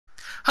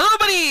Hello,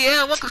 buddy,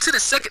 and welcome to the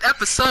second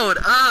episode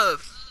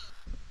of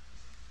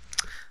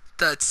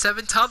the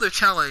 7 Toddler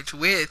Challenge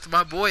with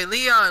my boy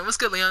Leon. What's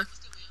good, Leon?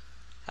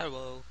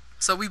 Hello.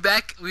 So we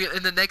back. We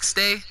in the next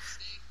day.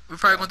 We're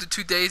probably going to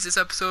 2 days this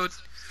episode,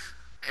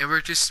 and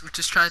we're just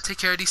trying to take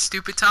care of these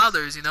stupid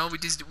toddlers. You know,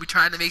 we're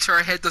trying to make sure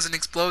our head doesn't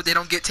explode. They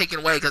don't get taken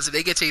away, because if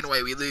they get taken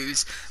away, we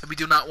lose, and we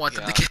do not want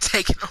them to get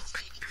taken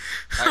away.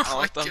 I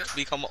want them to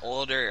become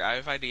older. I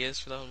have ideas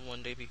for them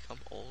when they become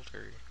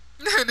older.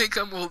 When they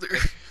become older.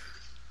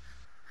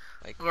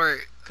 Right.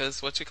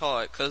 Cause what you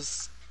call it?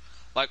 Cause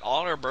like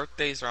all our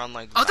birthdays are on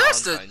like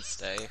Valentine's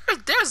Day.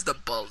 There's the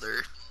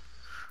boulder.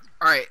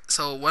 Alright,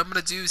 so what I'm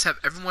gonna do is have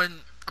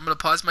everyone. I'm gonna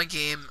pause my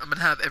game. I'm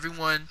gonna have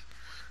everyone,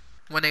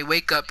 when they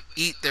wake up,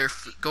 eat their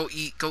go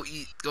eat,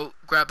 go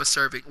grab a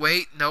serving.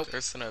 Wait, nope.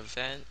 There's an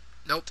event.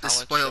 Nope, it's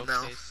spoiled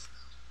showcase.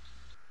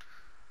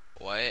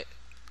 What?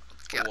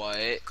 Yeah.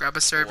 What? Grab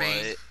a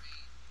serving.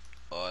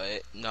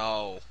 What?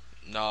 No.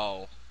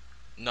 No.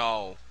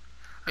 No.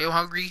 Are you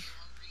hungry?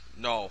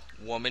 No.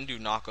 Women do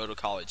not go to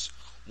college.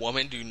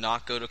 Women do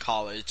not go to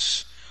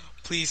college.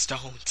 Please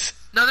don't.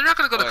 No, they're not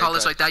gonna go to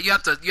college like that. You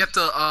have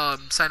to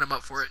sign them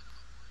up for it.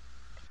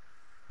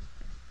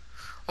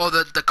 Oh,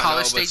 the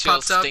college thing pops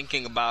up. She was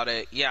thinking about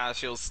it. Yeah,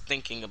 she was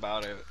thinking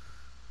about it.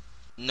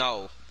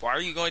 No. Why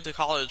are you going to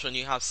college when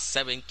you have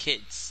 7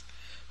 kids?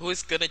 Who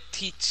is gonna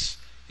teach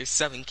your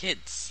 7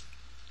 kids?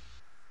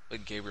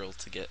 But Gabriel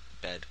to get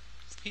bed.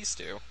 Please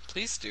do.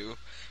 Please do.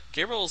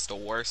 Gabriel's the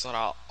worst on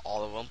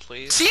all of them,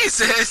 please.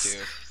 Jesus!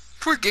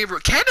 Poor Gabriel.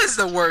 Ken is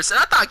the worst.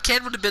 And I thought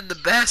Ken would have been the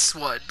best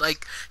one.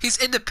 Like, he's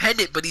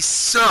independent, but he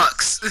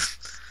sucks.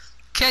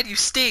 Ken, you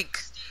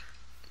stink.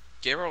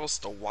 Gabriel's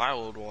the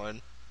wild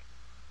one.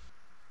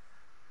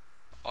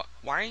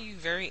 Why are you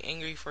very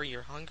angry for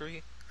you're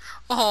hungry?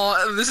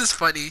 Oh, this is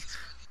funny.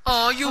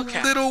 Oh, you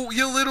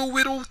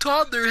little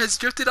toddler has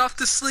drifted off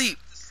to sleep.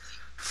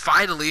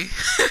 Finally.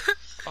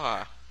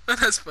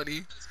 That's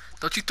funny.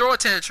 Don't you throw a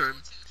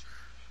tantrum.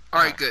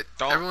 Alright, good.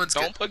 Everyone's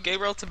don't put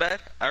Gabriel to bed.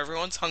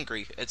 Everyone's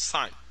hungry. It's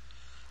fine.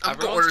 I'm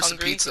gonna order some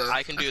pizza.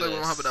 I can do this. We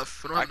don't have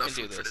enough. We don't have enough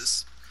food for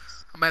this.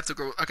 I might have to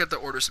go. I got to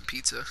order some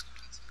pizza.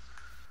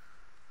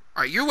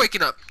 Alright, you're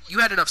waking up. You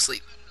had enough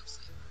sleep.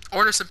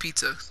 Order some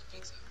pizza.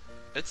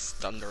 It's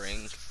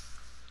thundering.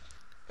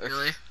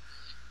 Really?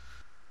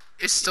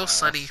 It's still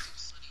sunny.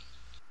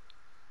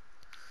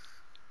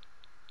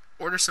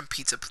 Order some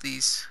pizza,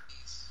 please.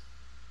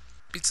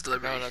 Pizza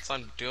delivery. No, that's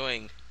what I'm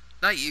doing.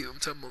 Not you. I'm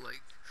talking about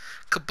like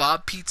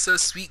kebab pizza,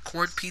 sweet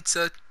corn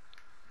pizza,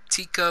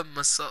 tikka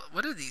masala.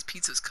 Where do these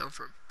pizzas come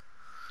from?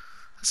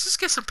 Let's just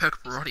get some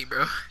pepperoni,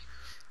 bro.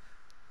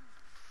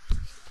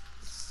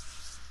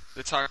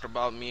 They talked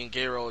about me and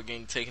Gabriel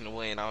getting taken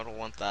away, and I don't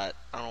want that.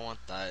 I don't want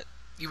that.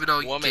 Even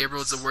though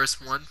Gabriel's the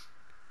worst one.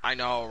 I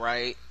know,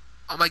 right?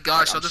 Oh my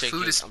gosh, all the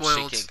food is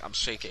spoiled. I'm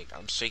shaking.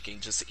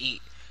 Just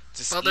eat.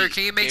 Mother,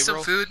 can you make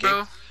some food,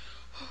 bro?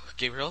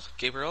 Gabriel,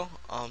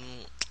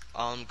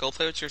 go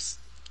play with your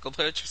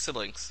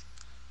siblings.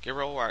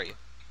 Gabriel, where are you?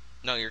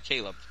 No, you're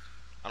Caleb.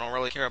 I don't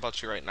really care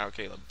about you right now,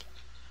 Caleb.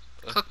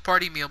 Cook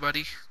party meal,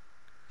 buddy.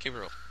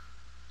 Gabriel.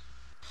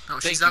 No,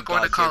 she's not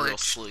going to college.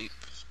 Sleep.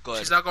 Good.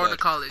 She's not going to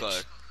college.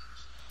 Good.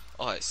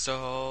 Alright,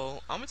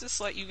 so I'm gonna just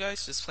let you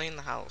guys just play in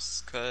the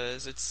house,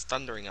 cause it's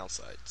thundering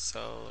outside,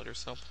 so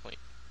there's no point.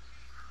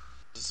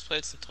 Just play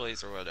with some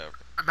toys or whatever.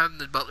 I'm having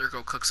the butler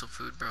go cook some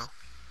food, bro.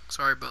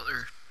 Sorry,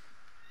 butler.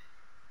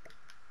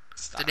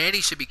 Stop. The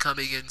nanny should be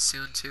coming in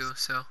soon too,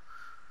 so.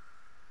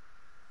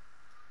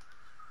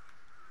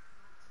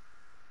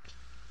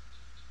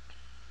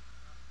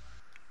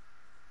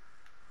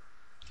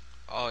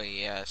 Oh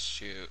yeah,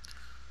 shoot.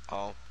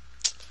 Oh.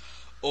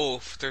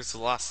 Oof, there's a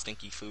lot of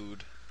stinky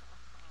food.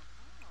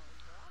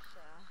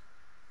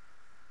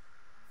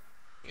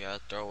 Yeah,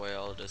 throw away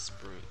all this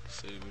brute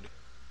food.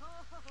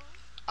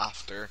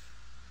 After.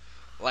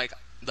 Like,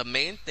 the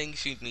main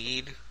things you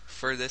need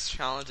for this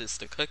challenge is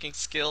the cooking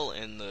skill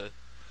and the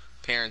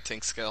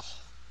parenting skill.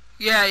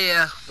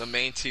 Yeah. The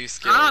main 2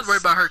 skills. I'm not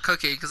worried about her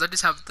cooking, because I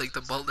just have, like,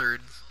 the butler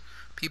and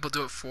people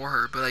do it for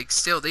her. But, like,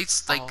 still, they,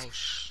 like,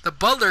 the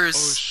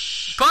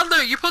butlers... Butler,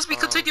 you're supposed to be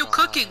continue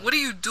cooking. What are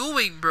you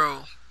doing,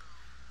 bro?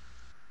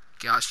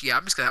 Gosh, yeah,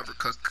 I'm just gonna have her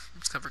cook.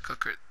 I'm just gonna have her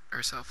cook it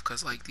herself,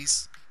 because, like,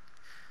 these...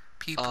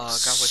 people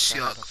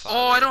suck.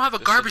 Oh, I don't have a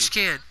garbage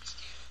can.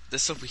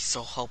 This would be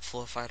so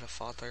helpful if I had a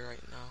father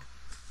right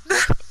now.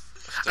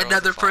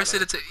 Another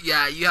person to...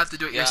 Yeah, you have to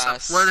do it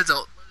yourself. We're an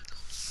adult.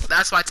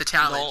 That's why it's a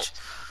challenge.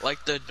 No,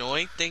 like, the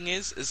annoying thing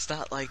is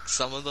that, like,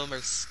 some of them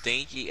are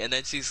stinky, and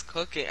then she's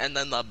cooking, and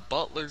then the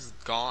butler's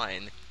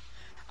gone.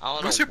 I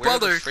don't know your where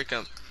butler?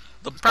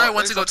 The probably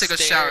wants to go take a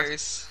shower.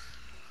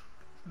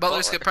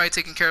 Butler. Get probably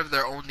taking care of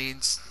their own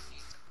needs.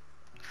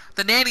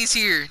 The nanny's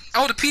here.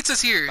 Oh, the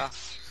pizza's here.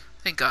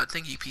 Thank God.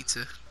 Thank you,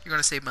 pizza. You're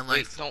gonna save my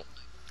life. Wait, don't.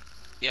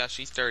 Yeah,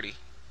 she's dirty.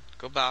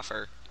 Go bath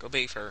her. Go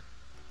bathe her.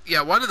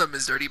 Yeah, one of them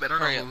is dirty, but I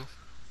don't know who.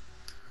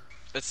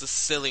 It's the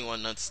silly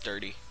one that's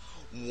dirty.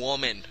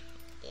 Woman.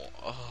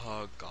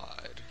 Oh,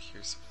 God.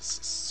 You're supposed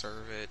to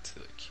serve it to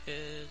the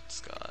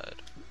kids. God.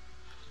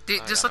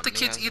 I Just got let a the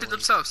kids man eat to it leave.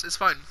 themselves. It's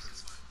fine.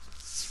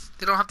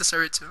 They don't have to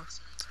serve it to them.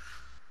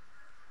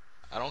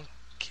 I don't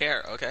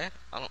care, okay?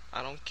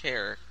 I don't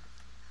care.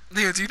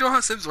 Nigga, do you know how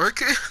Sims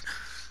work?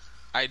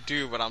 I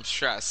do, but I'm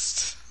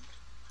stressed.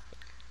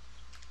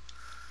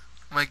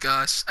 My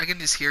gosh, I can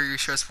just hear your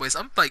stressed voice.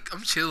 I'm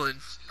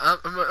chilling. I'm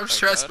Oh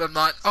stressed, god. but I'm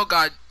not. Oh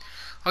god.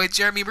 Okay,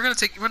 Jeremy, we're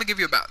gonna give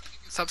you a bath.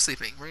 Stop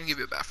sleeping. We're gonna give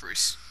you a bath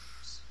first.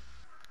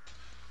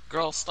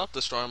 Girl, stop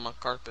destroying my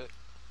carpet.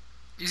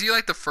 You see,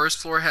 like the first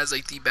floor has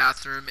like the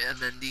bathroom, and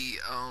then the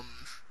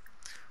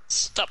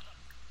Stop.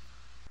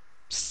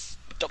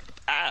 Stop.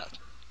 Ah.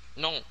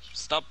 No,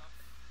 stop.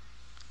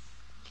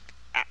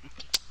 Ah.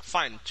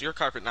 Fine, it's your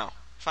carpet now.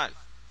 Fine.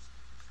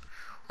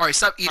 All right,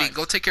 stop eating. Fine.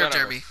 Go take care of Whatever.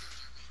 Jeremy.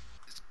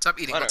 Stop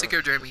eating. Go take Whatever. care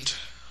of Jeremy.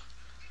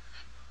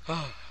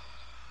 Are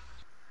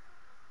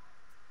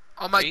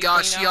Oh my you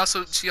gosh, clean now?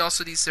 she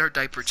also needs her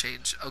diaper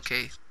change.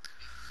 Okay.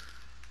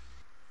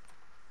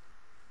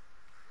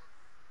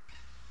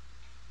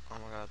 Oh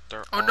my god,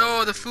 they're Oh all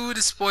no, the dirty. food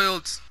is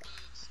spoiled.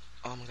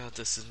 Oh my god,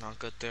 this is not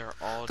good. They're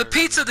all The dirty.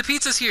 pizza, the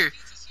pizza's here.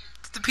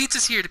 The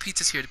pizza's here. The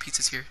pizza's here. The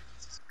pizza's here.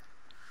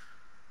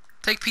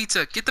 Take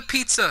pizza. Get the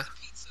pizza.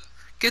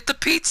 Get the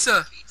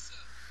pizza.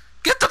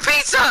 Get the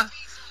pizza.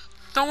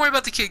 Don't worry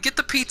about the kid. Get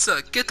the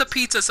pizza. Get the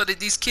pizza so that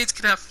these kids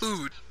can have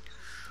food.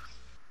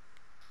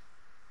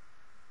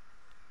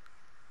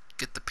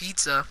 Get the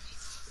pizza.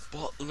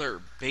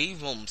 Butler,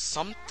 bathe him,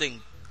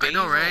 something. I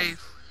know, Bathe right? him.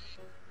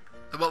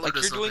 The butler Like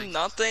you're does nothing. doing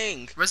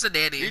nothing. Where's the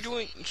nanny? You're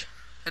doing.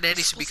 The You're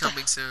nanny should be supposed to.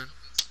 coming soon.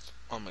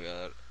 Oh my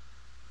god.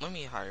 Let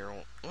me hire.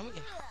 Let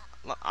me.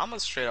 I'm gonna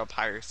straight up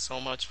hire so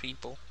much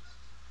people.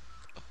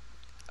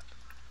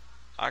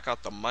 I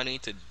got the money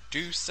to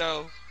do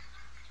so.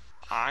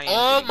 I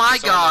am Oh getting my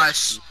so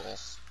much gosh. people.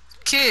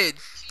 Kid.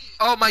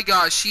 Oh my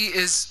gosh, she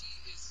is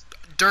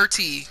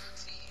dirty.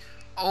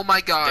 Oh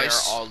my They are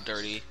gosh. all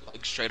dirty.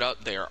 Like straight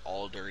up, they are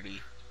all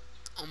dirty.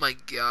 Oh my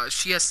gosh,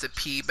 she has to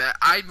pee, but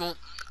I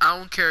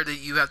don't care that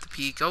you have to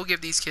pee. Go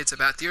give these kids a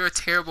bath. You're a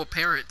terrible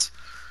parent.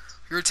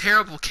 You're a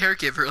terrible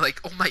caregiver. Like,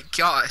 oh my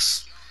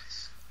gosh.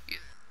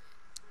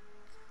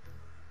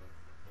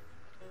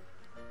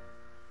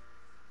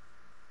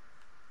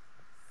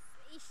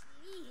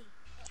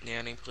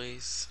 Nanny,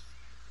 please.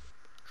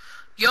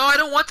 Yo, I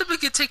don't want them to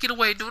get taken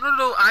away. No, no,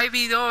 no,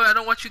 Ivy, no, I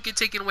don't want you to get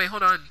taken away.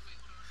 Hold on.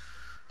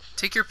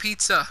 Take your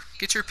pizza.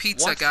 Get your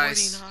pizza,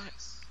 guys. 149.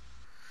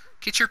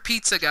 Get your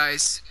pizza,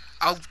 guys.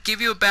 I'll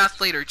give you a bath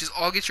later. Just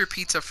all get your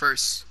pizza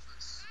first.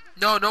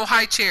 No, no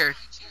high chair.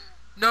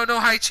 No, no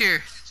high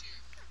chair.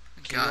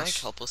 Can you like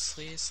Gosh. help us,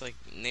 please? Like,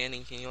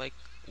 Nanny, can you like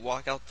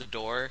walk out the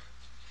door?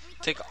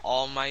 Take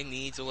all my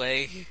needs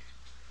away,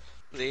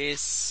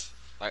 please.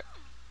 Like,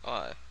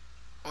 uh,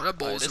 Oh, that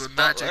bowl's this doing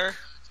magic. butler,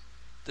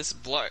 this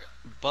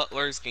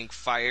butler is getting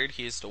fired.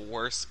 He is the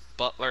worst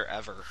butler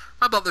ever.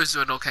 My butler's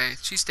doing okay.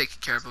 She's taking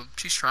care of him.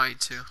 She's trying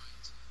to.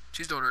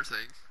 She's doing her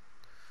thing.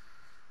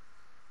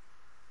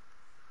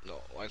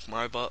 No, like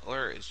my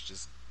butler is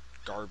just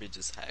garbage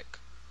as heck.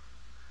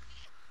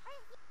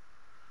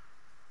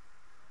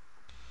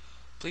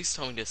 Please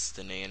tell me this is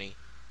the nanny.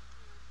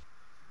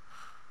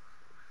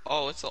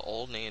 Oh, it's the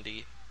old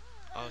nanny.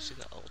 Oh, she's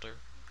the elder.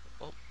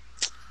 Well,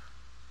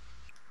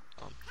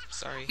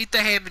 sorry. Eat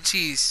the ham and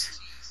cheese.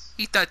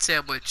 Eat that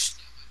sandwich.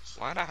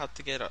 Why'd I have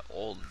to get an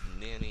old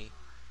nanny?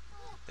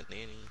 The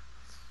nanny.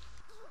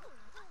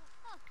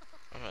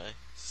 Okay,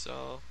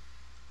 so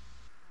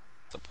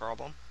the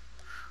problem.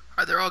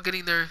 Alright, they're all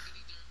getting their...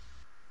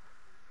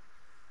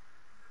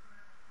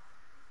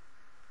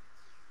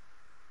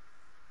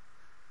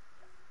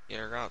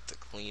 You're gonna have to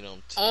clean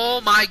them too.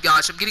 Oh my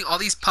gosh, I'm getting all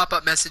these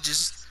pop-up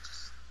messages.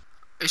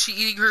 Is she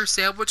eating her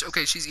sandwich?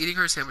 Okay, she's eating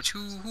her sandwich.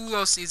 Who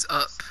else needs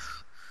up?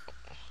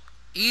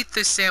 Eat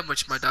this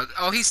sandwich, my dog.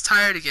 Oh, he's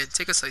tired again.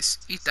 Take a slice.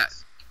 Eat that.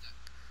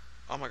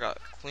 Oh my god,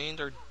 clean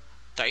their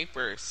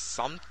diapers,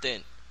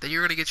 something. Then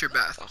you're gonna get your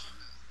bath.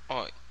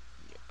 Oh,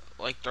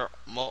 like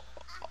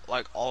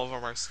like all of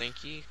them are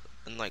stinky,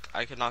 and like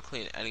I could not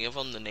clean any of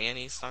them. The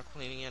nanny's not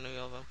cleaning any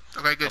of them.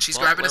 Okay, good. The She's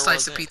grabbing a butler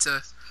slice of wasn't.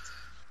 pizza.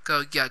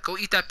 Go, yeah, go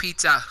eat that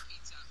pizza.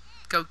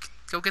 Go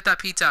get that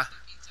pizza.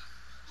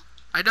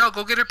 I know,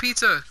 go get her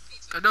pizza.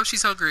 I know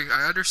she's hungry.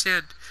 I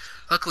understand.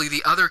 Luckily,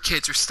 the other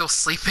kids are still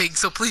sleeping,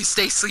 so please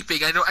stay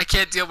sleeping. I know I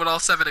can't deal with all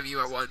 7 of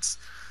you at once.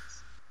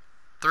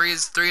 Three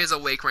is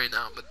awake right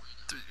now, but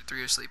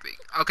three are sleeping.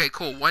 Okay,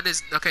 cool.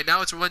 Okay.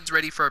 Now one's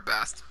ready for a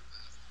bath.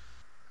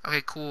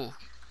 Okay, cool.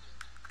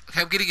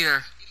 Okay, I'm getting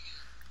her.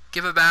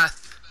 Give a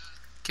bath.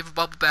 Give a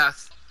bubble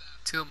bath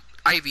to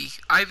Ivy.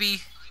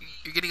 Ivy,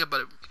 you're getting a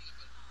butter.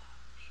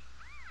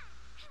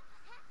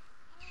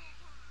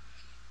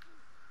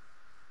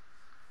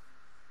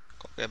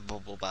 Go get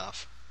bubble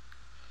bath.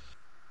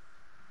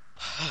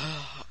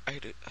 I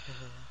do.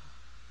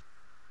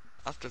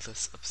 After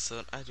this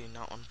episode, I do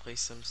not want to play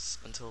Sims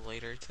until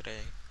later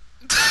today.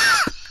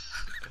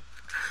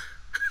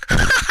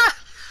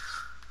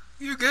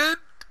 You good?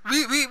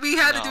 We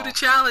had to do the No,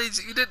 challenge.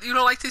 You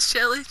don't like this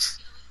challenge?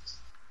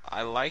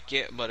 I like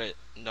it, but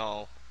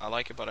no, I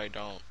like it, but I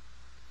don't.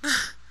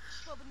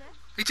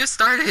 We just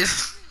started.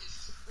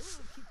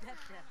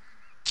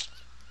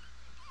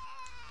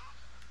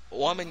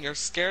 Woman, you're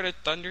scared of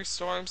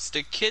thunderstorms?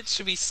 The kids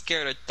should be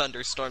scared of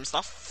thunderstorms,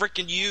 not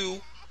freaking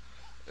you.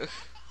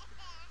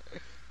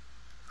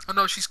 Oh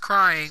no, she's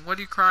crying. What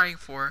are you crying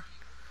for?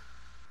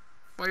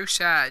 Why are you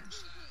sad?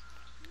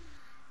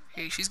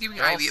 Hey, she's giving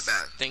You're all Ivy a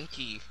bath.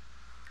 stinky.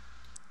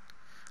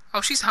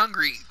 Oh, she's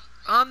hungry.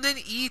 Then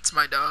eat,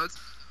 my dog.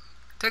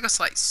 Take a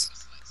slice.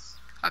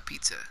 A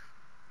pizza.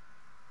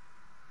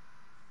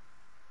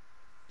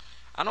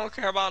 I don't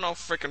care about no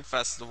freaking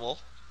festival.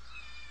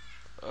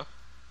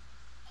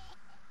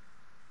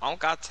 I don't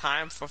got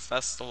time for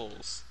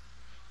festivals.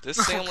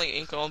 This family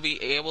ain't gonna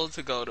be able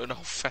to go to no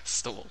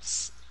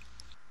festivals.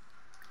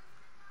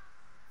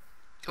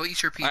 Go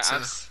eat your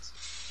pizza.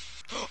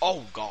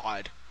 Oh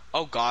god.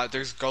 Oh god,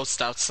 there's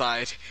ghosts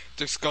outside.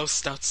 There's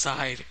ghosts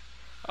outside.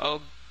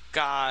 Oh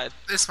god.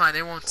 It's fine,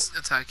 they won't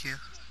attack you.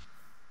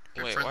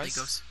 They're Wait, friendly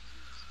ghosts.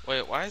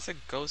 Wait, why does a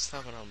ghost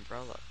have an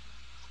umbrella?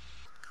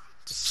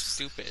 It's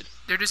stupid.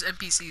 They're just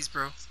NPCs,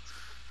 bro.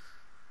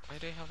 Why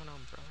do they have an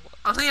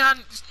umbrella?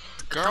 Leon,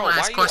 Girl, why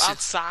are you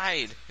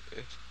outside?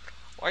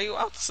 Why are you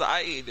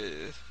outside?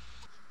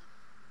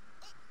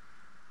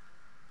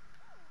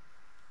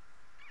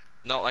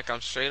 No, like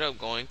I'm straight up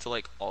going to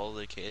like all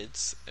the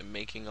kids and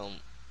making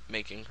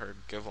her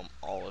give them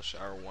all a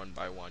shower one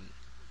by one.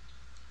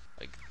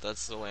 Like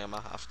that's the way I'm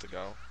gonna have to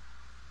go.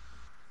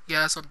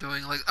 Yeah, that's what I'm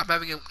doing. Like I'm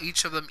having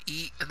each of them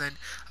eat, and then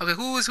okay,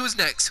 who's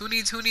next? Who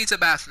needs a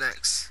bath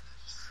next?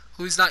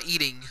 Who's not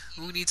eating?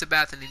 Who needs a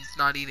bath and he's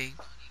not eating?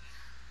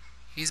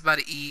 He's about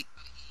to eat.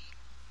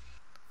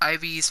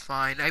 Ivy's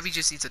fine. Ivy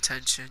just needs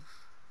attention.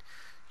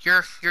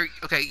 You're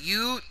okay.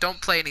 You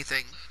don't play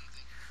anything.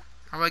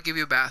 I'm gonna give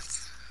you a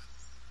bath.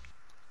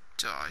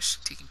 Josh,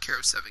 taking care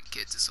of 7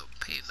 kids is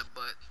a pain in the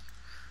butt.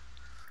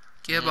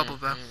 Get a bubble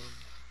bath.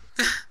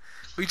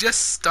 We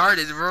just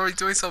started. We're already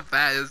doing so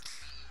bad.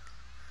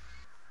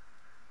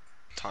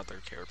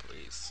 Toddler care,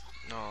 please.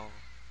 No.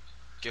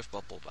 Give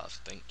bubble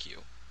bath, thank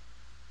you.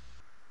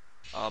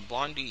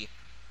 Blondie.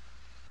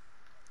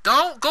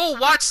 Don't go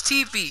watch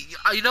TV.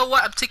 You know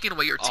what? I'm taking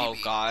away your TV. Oh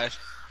god.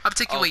 I'm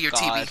taking away your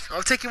TV.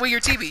 I'm taking away your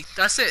TV.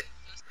 That's it.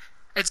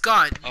 It's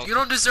gone. Okay. You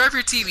don't deserve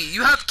your TV.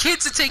 You have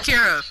kids to take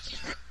care of.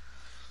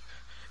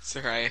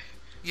 Sorry.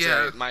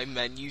 Yeah. Sorry, my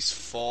menu's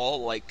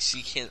full. Like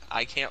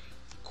I can't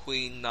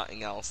queen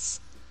nothing else.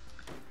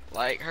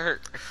 Like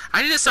her.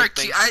 I need to start.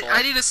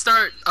 I need to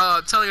start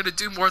telling her to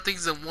do more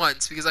things than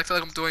once because I feel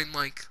like I'm doing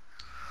like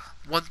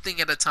one thing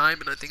at a time,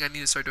 and I think I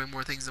need to start doing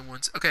more things than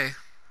once. Okay.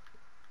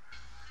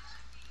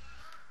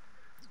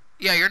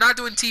 Yeah, you're not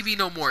doing TV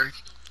no more.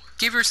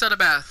 Give your son a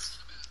bath.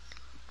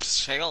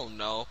 She don't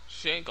know.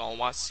 She ain't gonna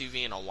watch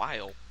TV in a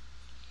while.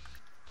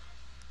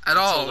 At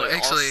all,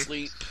 actually. All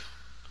sleep.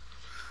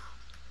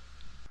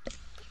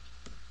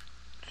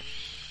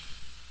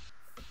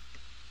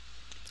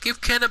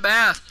 Give Ken a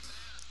bath.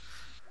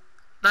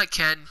 Not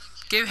Ken.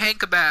 Give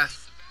Hank a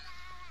bath.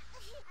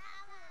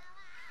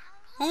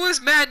 Who is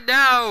mad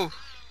now?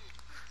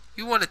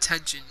 You want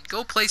attention.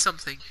 Go play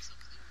something.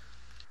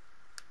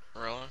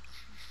 Really?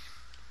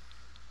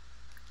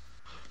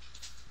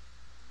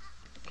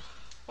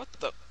 What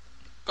the?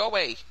 Go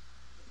away.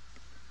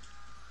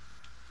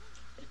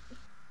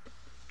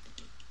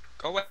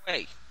 Go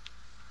away.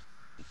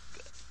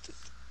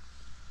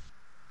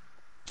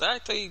 Did I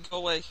tell you go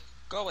away?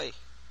 Go away.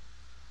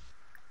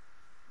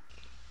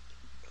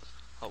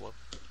 Hello.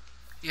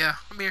 Yeah,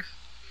 I'm here.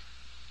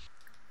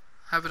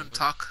 Having them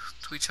talk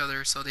to each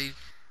other so they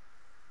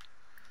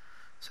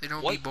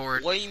don't be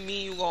bored. What do you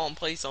mean you gonna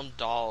play some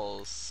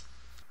dolls?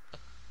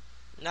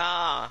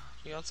 Nah,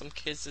 you got some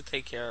kids to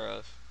take care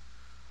of.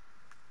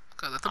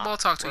 Okay, let them all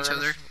talk to each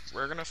other.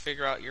 We're gonna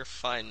figure out your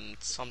fun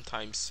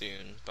sometime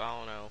soon, but I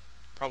don't know.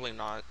 Probably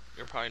not.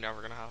 You're probably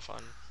never gonna have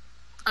fun.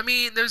 I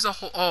mean, there's a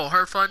whole... Oh,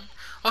 her fun?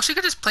 Oh, she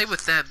could just play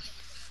with them.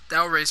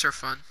 That'll raise her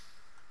fun.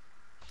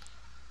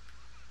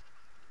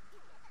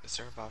 Is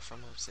there a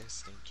bathroom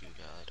upstairs? Thank you,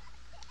 God.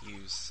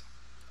 Use.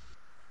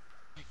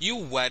 You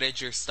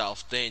wetted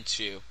yourself, didn't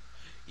you?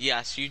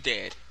 Yes, you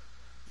did.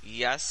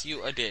 Yes,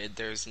 you did.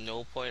 There's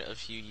no point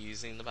of you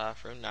using the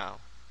bathroom now.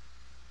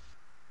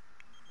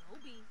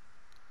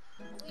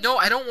 No,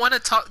 I don't want to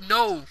talk.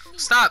 No,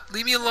 stop.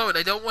 Leave me alone.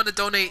 I don't want to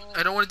donate.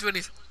 I don't want to do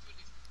anything.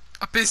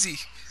 I'm busy.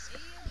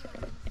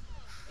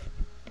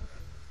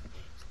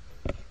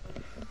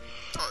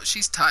 Oh,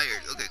 she's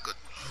tired. Okay, good.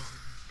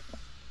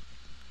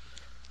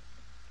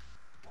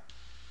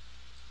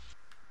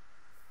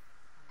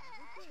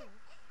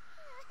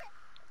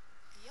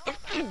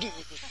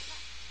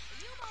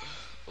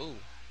 Ooh.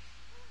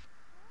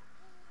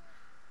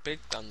 Big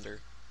thunder.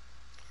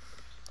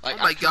 Like,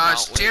 oh my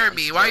gosh,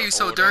 Jeremy, why are you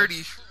so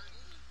dirty?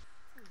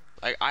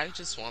 Like, I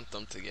just want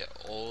them to get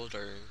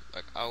older.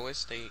 Like, I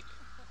wish they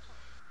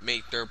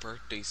make their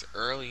birthdays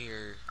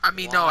earlier. I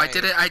mean, no, I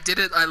did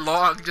it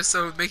long just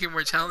so it would make it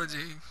more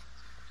challenging.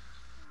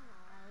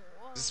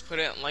 Just put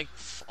it in, like,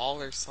 fall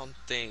or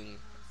something.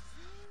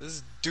 This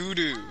is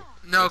doo-doo.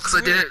 No, because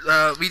I did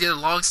it, we did a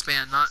long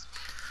span, not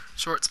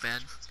short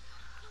span.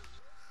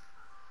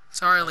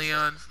 Sorry,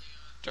 Leon.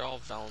 They're all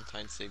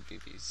Valentine's Day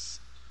babies.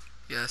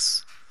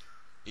 Yes.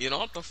 You know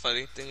what the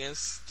funny thing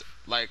is?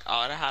 Like,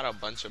 I would have had a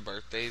bunch of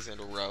birthdays in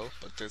a row,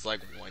 but there's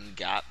like one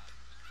gap.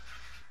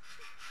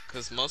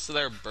 Because most of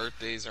their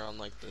birthdays are on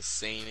like the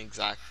same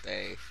exact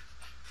day.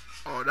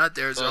 Oh, not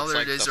theirs. So All it's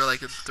their like days are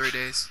like in 3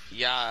 days.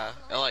 yeah,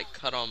 it like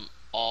cut them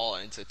all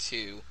into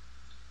two.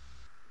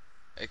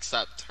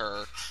 Except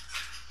her.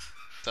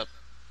 Except,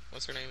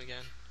 what's her name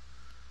again?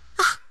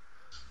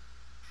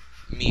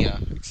 Mia.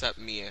 Except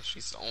Mia.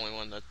 She's the only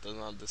one that doesn't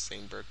have the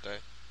same birthday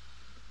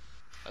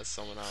as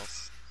someone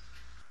else.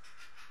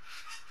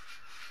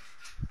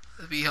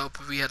 It'd be help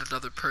if we had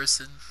another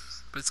person,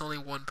 but it's only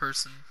one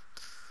person.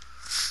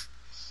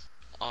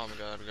 Oh my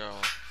god,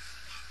 girl.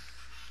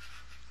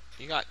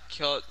 You got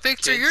killed.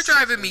 Victor, you're Kids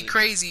driving me clean.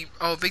 crazy.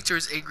 Oh,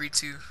 Victor's angry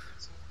too.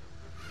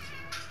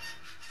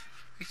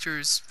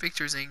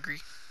 Victor's angry.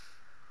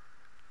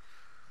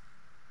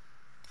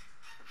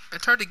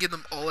 It's hard to give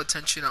them all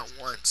attention at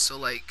once, so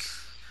like,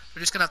 we're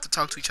just gonna have to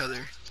talk to each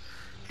other.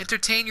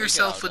 Entertain They get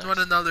yourself out with there. one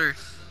another.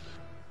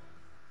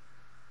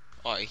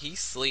 Oh, he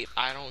sleep.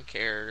 I don't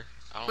care.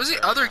 I don't Where's care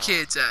the right other now.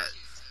 kids at?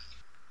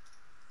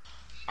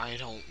 I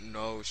don't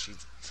know.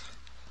 She's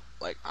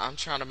like, I'm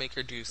trying to make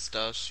her do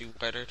stuff. She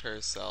wetted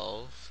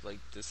herself. Like,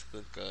 this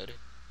isn't good.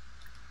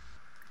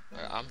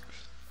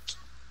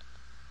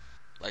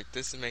 Like,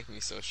 this is making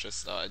me so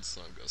stressed out. I just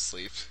want to go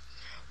sleep.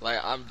 Like,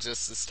 I'm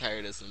just as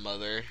tired as the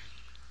mother.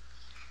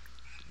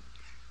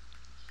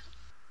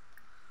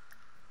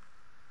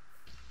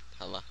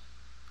 Hello.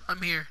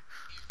 I'm here.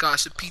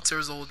 Gosh, the pizza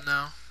is old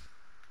now.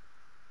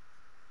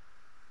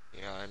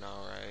 Yeah, I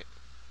know, right?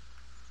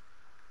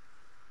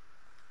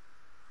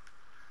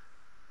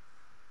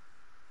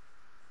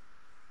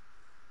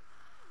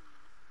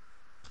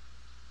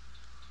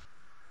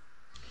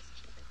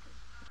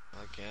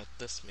 Okay,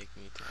 this make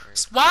me tired.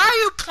 Why are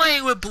you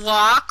playing with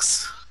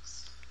blocks?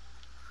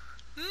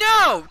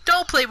 No!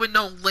 Don't play with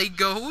no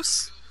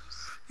Legos!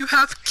 You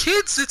have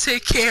kids to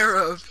take care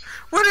of!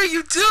 What are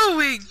you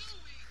doing?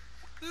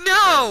 Play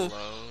No!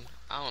 alone.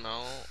 I don't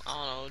know. I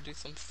don't know. Do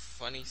some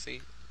funny.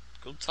 Say,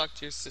 go talk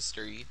to your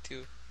sister. You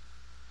too.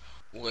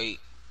 Wait.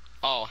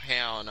 Oh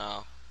hell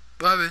no.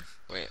 Bobby,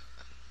 Wait.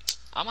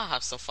 I'm gonna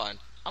have some fun.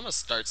 I'm gonna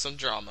start some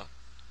drama.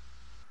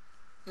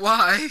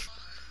 why?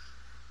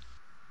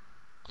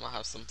 I'm gonna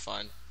have some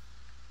fun.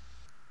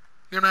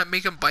 You're gonna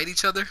make them bite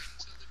each other?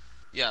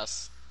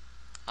 Yes.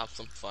 Have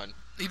some fun.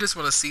 You just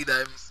want to see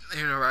that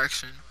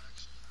interaction.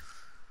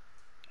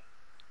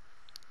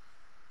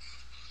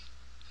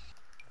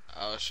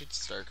 Oh, she'd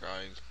start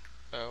crying.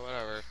 Oh,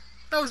 whatever.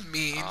 That was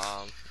mean.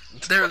 Um.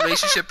 Their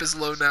relationship is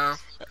low now.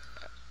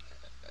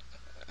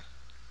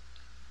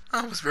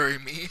 That was very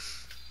mean.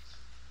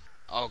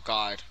 Oh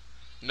God.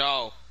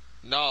 No.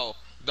 No.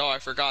 No. I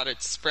forgot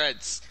it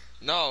spreads.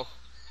 No.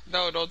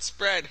 No. Don't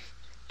spread.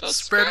 Don't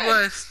Spread spread.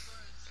 what?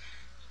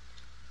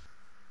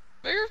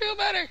 Make her feel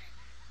better.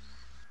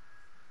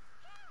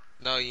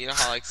 No, you know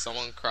how like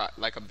someone cry,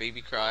 like a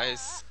baby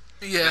cries,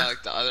 and Yeah. then,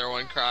 like the other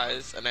one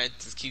cries, and then it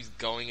just keeps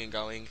going and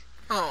going,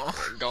 Oh.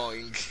 and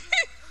going.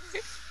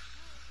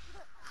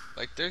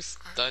 Like there's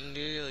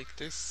thunder, like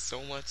there's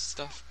so much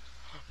stuff.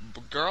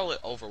 Girl, it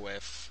over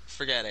with.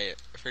 Forget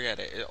it. Forget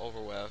it. It over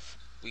with.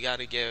 We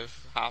gotta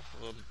give half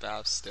of them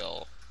baths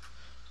still.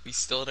 We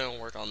still didn't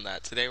work on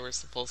that. Today we're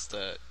supposed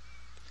to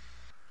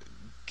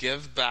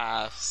give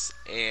baths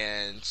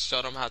and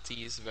show them how to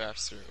use the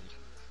restroom.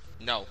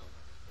 No,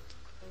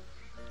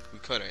 we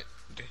couldn't.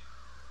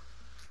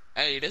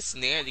 Hey, this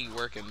nanny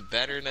working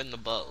better than the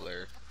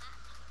butler.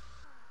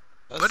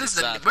 That's What the is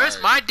the? sad Where's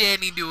part. my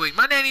nanny doing?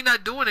 My nanny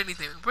not doing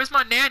anything. Where's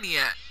my nanny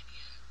at?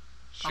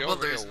 She My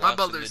over here butler's. My washing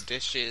the butler's.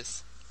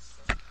 dishes.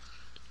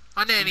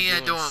 My She nanny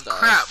ain't doing doing stuff.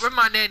 crap. Where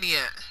my nanny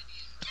at?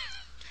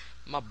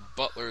 My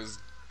butler is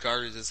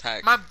garbage as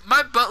heck. My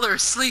butler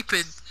is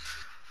sleeping.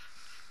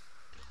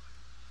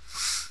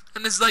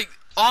 And there's like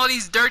all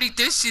these dirty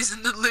dishes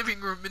in the living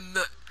room, in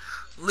the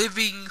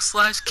living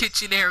slash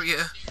kitchen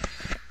area.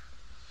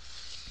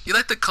 You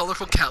like the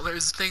colorful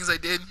colors things I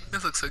did?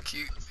 This looks so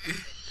cute.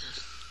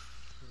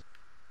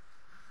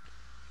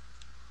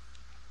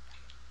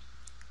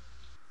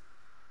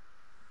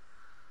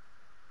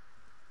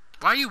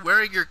 Why are you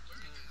wearing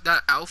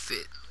that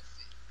outfit?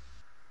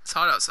 It's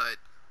hot outside.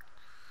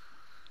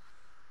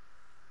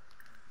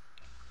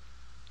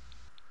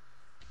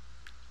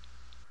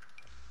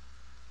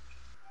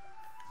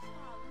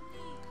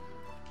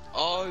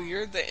 Oh,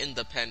 you're the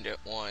independent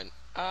one.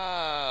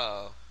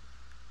 Oh.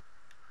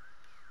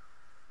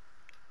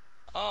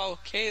 Oh,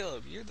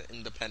 Caleb, you're the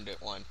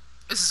independent one.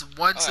 This is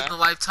once in Okay. a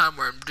lifetime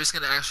where I'm just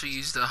gonna actually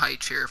use the high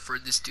chair for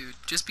this dude,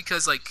 just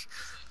because like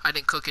I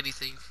didn't cook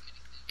anything,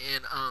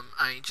 and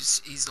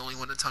he's the only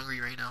one that's hungry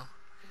right now.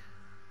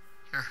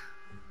 Here.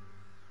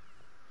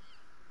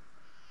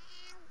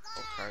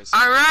 Oh, Christ.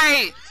 All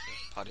right.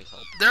 Potty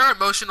help. Their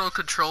emotional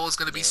control is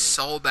gonna be Nanny.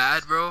 so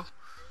bad, bro.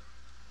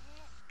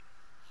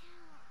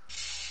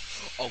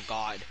 Oh,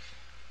 God.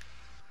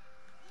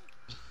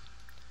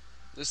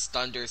 This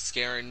thunder's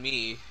scaring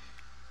me.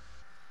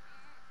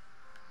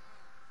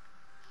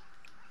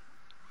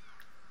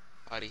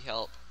 Body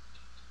help.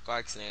 Go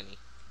ask Nanny.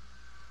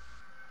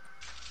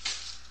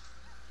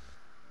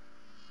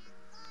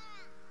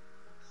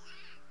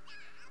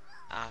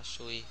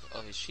 Ashley.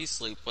 Oh, she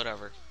sleep.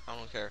 Whatever. I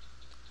don't care.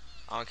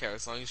 I don't care.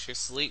 As long as she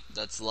sleep,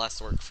 that's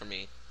less work for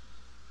me.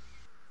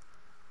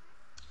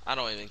 I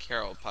don't even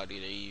care what potty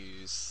they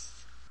use.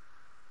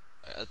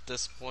 At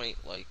this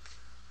point, like,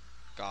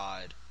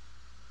 God.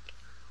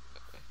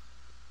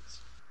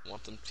 I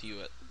want them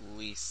to at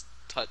least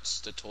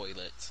touch the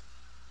toilet.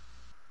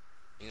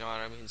 You know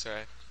what I mean, sir?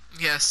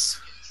 Yes.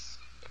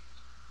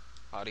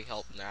 Potty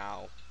help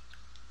now.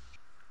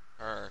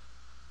 Her.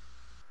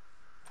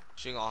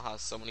 She gonna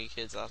have so many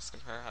kids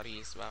asking her how to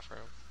use the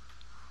bathroom.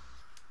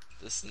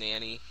 This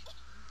nanny.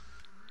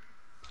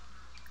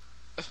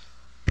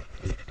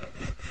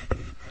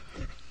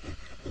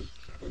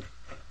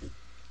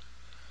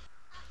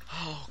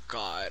 Oh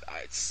God,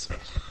 it's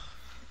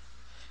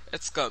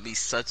gonna be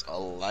such a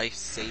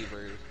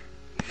lifesaver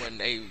when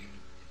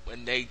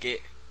they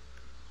get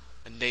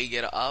when they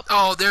get up.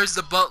 Oh, there's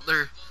the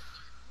butler.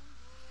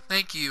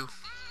 Thank you.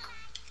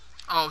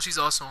 Oh, she's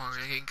also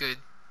hungry. Okay, good.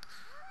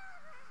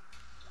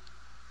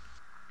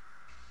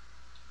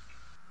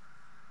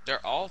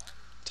 They're all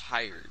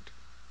tired.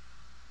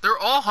 They're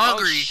all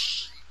hungry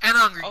and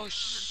hungry, oh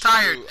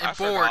tired shoot! and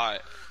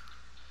bored.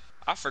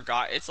 I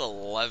forgot. It's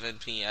 11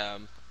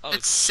 p.m. Oh,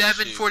 It's shoot.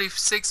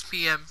 7:46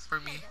 p.m. for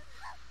me.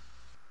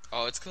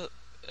 Oh, it's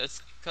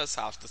cause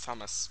half the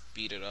time I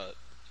speed it up.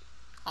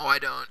 Oh, I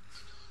don't.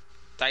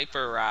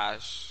 Diaper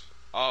rash.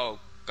 Oh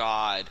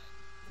God.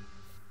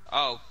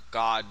 Oh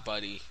God,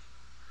 buddy.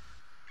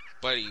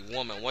 Buddy,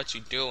 woman, what you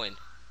doing?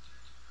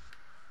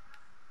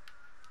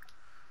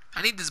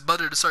 I need this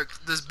butler to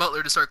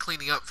start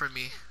cleaning up for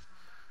me.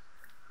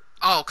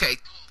 Oh, okay.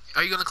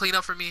 Are you gonna clean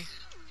up for me?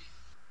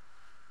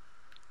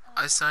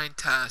 Assign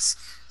task.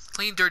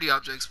 Clean dirty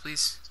objects,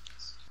 please.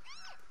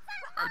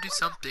 Or do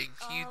something.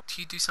 Can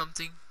you do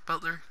something,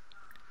 butler?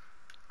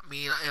 I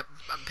mean,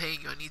 I'm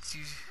paying you. I need to.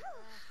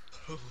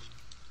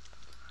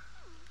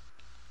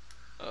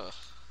 Ugh.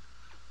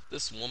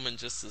 This woman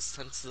just as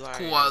sensitive.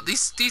 Cool.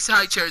 These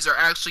high chairs are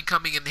actually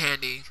coming in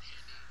handy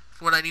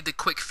when I need to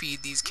quick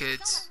feed these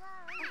kids.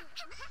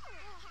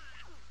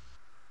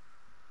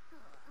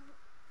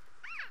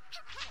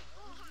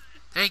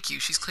 Thank you.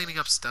 She's cleaning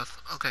up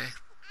stuff. Okay.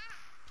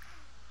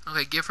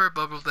 Okay, give her a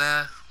bubble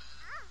bath.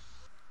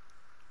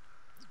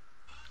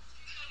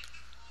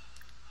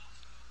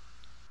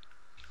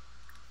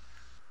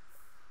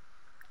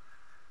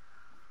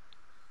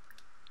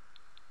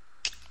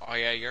 Oh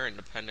yeah, you're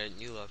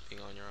independent. You love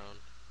being on your own.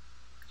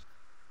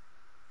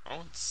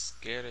 I'm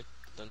scared of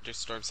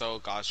thunderstorms. Oh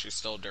gosh, you're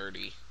still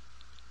dirty.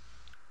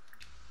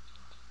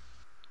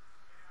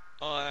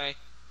 Oi,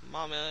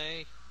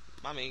 mommy,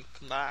 mommy,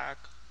 come back.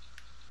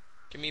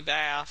 Give me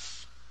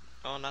bath.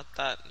 Oh, not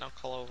that. Now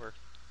call over.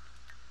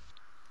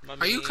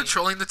 Mommy. Are you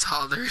controlling the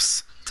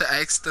toddlers to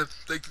ask the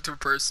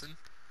person?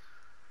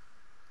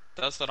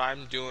 That's what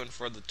I'm doing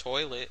for the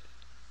toilet.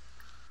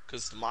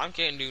 Cause the mom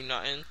can't do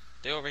nothing.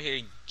 They over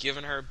here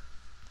giving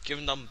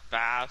them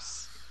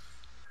baths.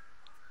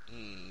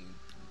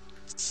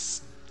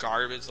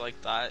 Garbage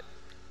like that.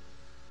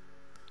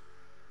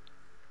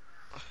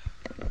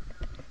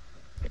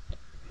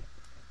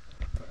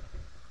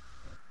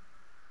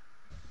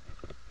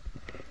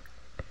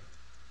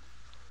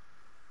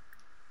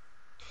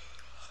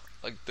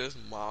 Like, this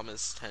mom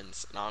is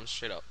tense, and I'm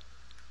straight up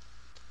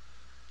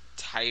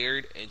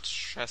tired and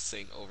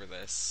stressing over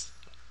this.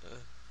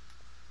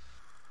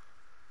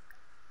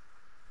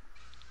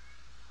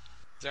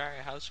 Sorry,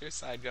 how's your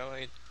side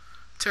going?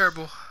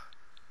 Terrible.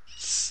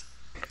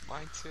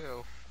 Mine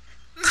too.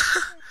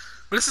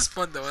 But this is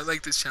fun though. I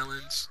like this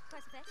challenge.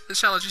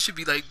 This challenge should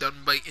be like done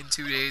by in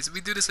 2 days.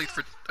 We do this like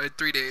for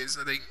 3 days.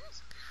 I think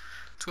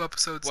 2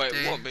 episodes a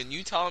day. Wait, woman,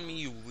 you telling me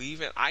you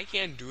leaving? I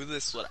can't do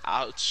this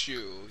without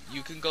you.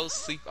 You can go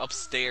sleep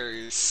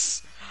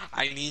upstairs.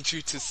 I need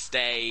you to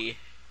stay.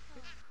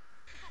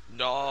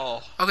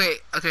 No. Okay.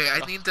 I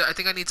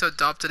think I need to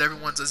adopt it.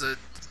 Everyone's as a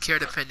care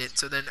dependent,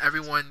 so then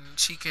everyone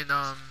she can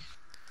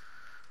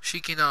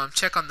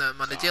check on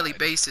them on a daily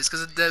basis.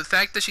 Because the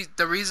fact that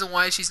the reason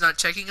why she's not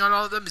checking on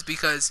all of them is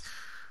because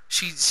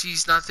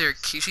she's not their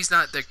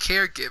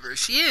caregiver.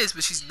 She is,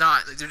 but she's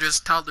not. Like, they're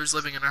just toddlers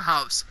living in her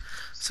house.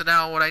 So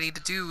now what I need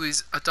to do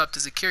is adopt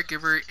as a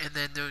caregiver, and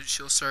then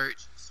she'll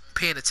start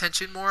paying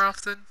attention more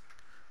often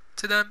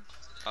to them.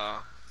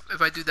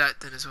 If I do that,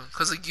 then as well,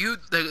 because like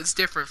it's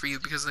different for you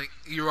because like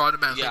you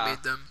automatically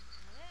made them.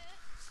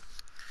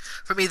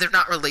 For me, they're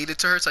not related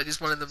to her, so I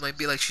just wanted them like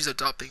be like she's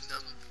adopting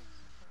them.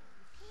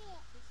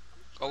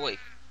 Oh wait.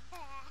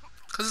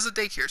 Because it's a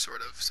daycare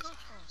sort of. So.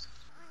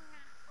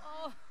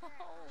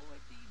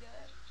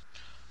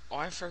 Oh,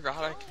 I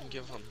forgot I can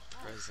give them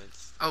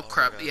presents. Oh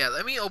crap! Yeah,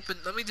 let me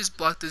just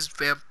block this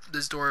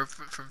door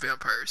from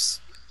vampires.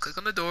 Click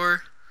on the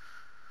door.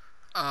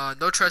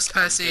 No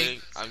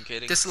trespassing. I'm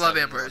getting disallow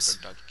vampires.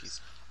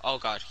 Oh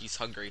god, he's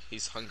hungry.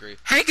 He's hungry.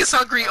 Hank is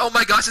hungry. Oh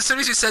my gosh! As soon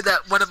as you said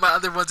that, one of my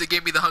other ones, it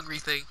gave me the hungry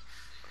thing.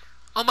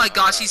 Oh my Oh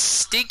gosh, god. he's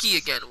stinky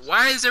again.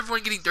 Why is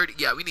everyone getting dirty?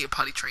 Yeah, we need to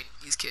potty train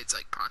these kids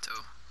like pronto.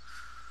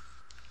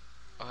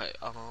 Okay,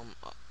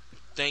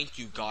 thank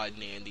you, God,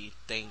 Nandy.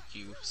 Thank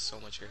you so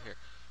much for here.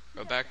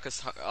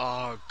 Rebecca's.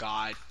 Oh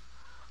god.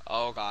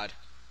 Oh god.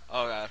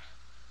 Oh god.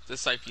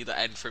 This might be the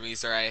end for me,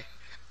 Zerai.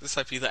 This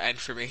might be the end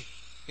for me.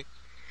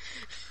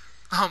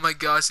 Oh my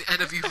gosh, the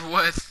end of you for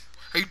what?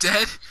 Are you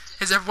dead?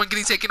 Is everyone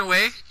getting taken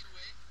away?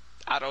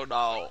 I don't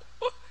know.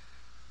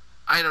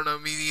 I don't know,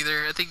 me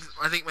neither. I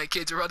think my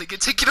kids are about to get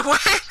taken away.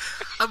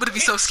 I'm gonna be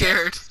so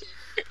scared.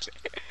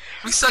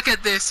 We suck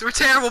at this. We're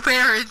terrible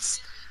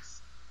parents.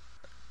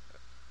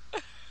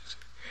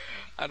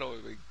 I don't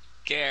even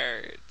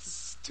care.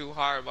 It's too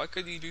hard. Why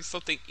couldn't you do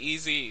something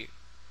easy?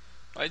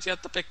 Why'd you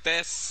have to pick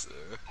this?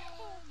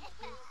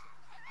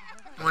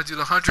 Wanna do the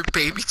 100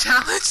 baby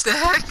challenge? The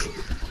heck?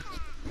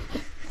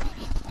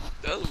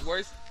 That was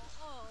worse.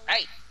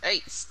 Hey,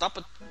 hey, stop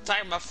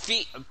tying my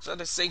feet. I'm trying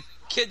to say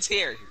kids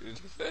here.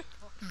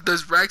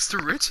 Does rags to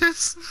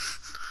riches?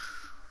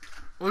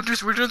 We're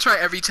gonna try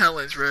every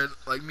challenge, bro.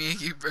 Like me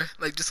and you, bro.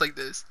 Like just like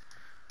this.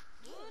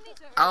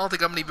 I don't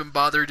think I'm gonna even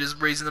bother just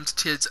raising them to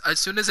kids. As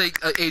soon as I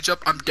age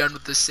up, I'm done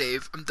with this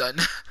save. I'm done.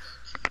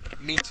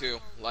 Me too.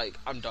 Like,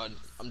 I'm done.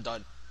 I'm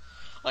done.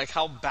 Like,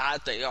 how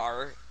bad they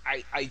are,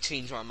 I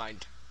changed my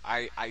mind.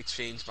 I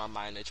changed my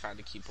mind. I tried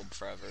to keep them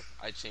forever.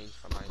 I changed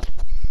my mind.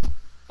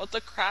 What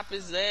the crap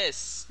is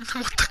this?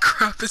 What the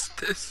crap is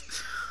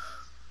this?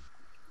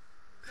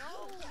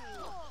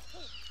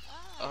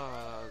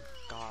 Oh,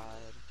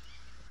 God.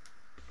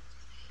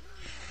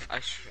 I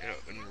straight up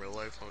in real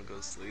life want to go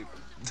to sleep.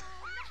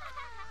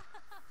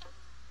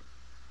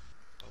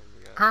 Oh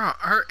my god.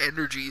 Her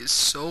energy is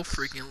so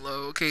freaking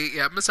low. Okay,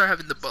 yeah, I'm gonna start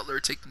having the butler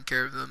taking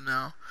care of them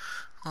now.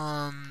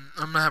 I'm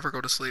gonna have her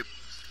go to sleep.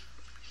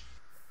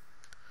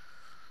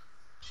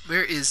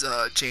 Where is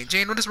Jane?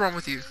 Jane, what is wrong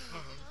with you?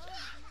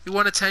 You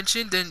want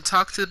attention? Then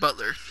talk to the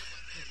butler.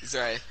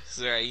 Sorry,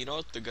 you know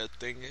what the good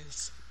thing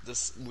is?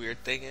 This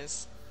weird thing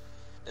is?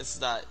 Is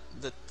that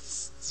the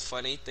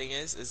funny thing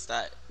is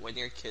that when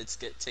your kids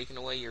get taken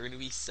away, you're gonna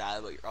be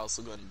sad, but you're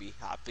also gonna be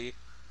happy.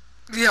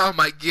 Yeah, oh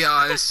my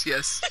gosh,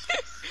 yes.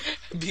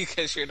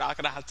 Because you're not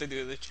gonna have to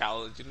do the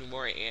challenge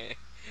anymore,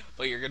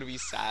 but you're gonna be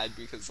sad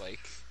because, like,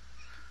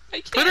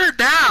 I can't. Put her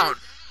down!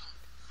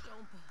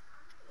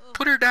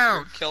 Put her You're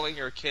down! killing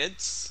your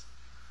kids.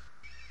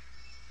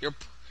 You're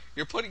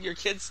you're putting your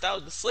kids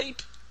down to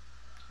sleep.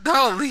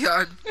 No,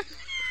 Leon!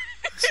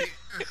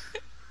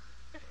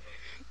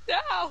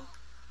 No.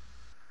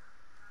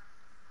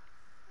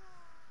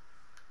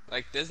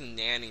 Like, this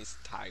nanny's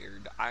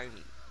tired.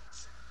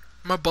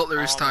 My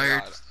butler is Oh my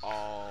tired. god.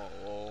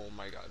 Oh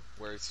my god.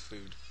 Where's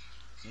food?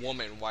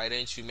 Woman, why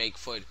didn't you make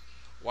food?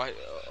 Why?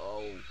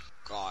 Oh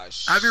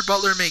gosh. Have your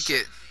butler make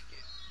it.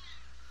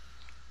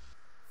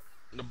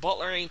 The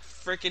butler ain't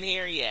freaking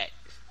here yet.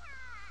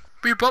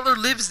 But your butler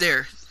lives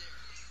there.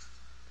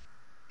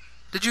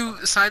 Did you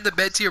assign the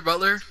bed to your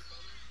butler?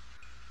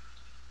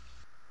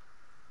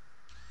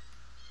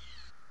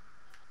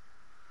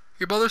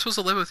 Your butler's supposed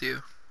to live with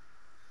you.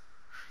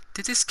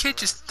 Did this kid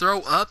just throw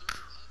up?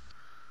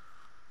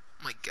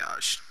 Oh my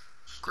gosh.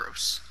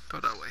 Gross. Throw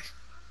that away.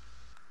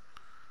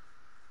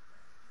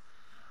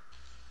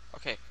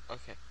 Okay.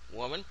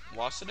 Woman,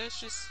 wash the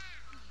dishes.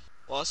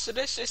 Wash the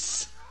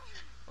dishes.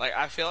 Like,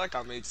 I feel like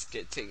I may just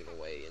get taken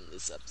away in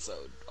this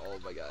episode. Oh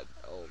my god.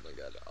 Oh my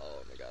god.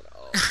 Oh my god.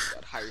 Oh my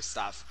god. Hire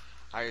staff.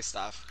 Hire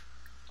staff.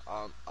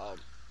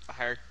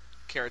 Hire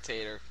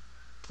caretaker.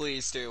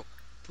 Please do.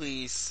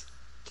 Please.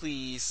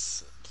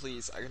 Please.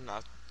 Please. I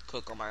cannot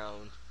cook on my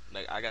own.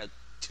 Like, I got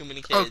too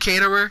many kids. Oh,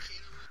 caterer?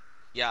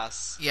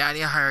 Yes. Yeah, I need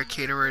to hire a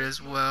caterer as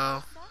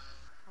well.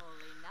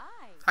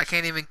 I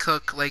can't even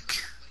cook,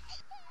 like...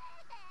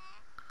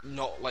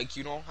 No, like,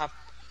 you don't have...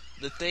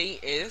 The thing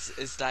is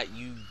that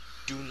you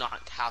do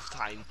not have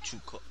time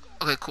to cook.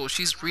 Okay, cool.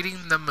 She's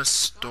reading them a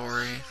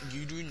story.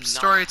 You do not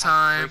Story have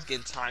time.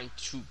 freaking time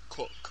to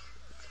cook.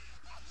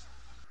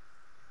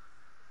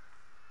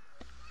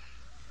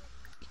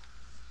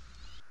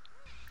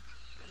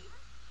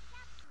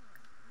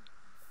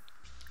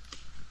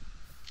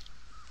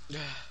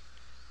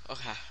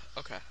 Okay,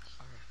 alright.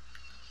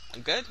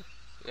 I'm good?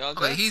 You all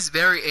good? Okay, he's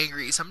very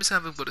angry, so I'm just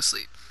gonna have him go to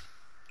sleep.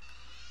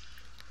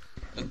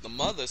 If the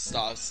mother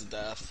starves to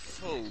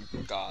death, oh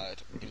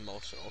god,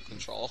 emotional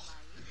control.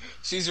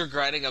 She's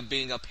regretting of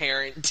being a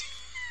parent.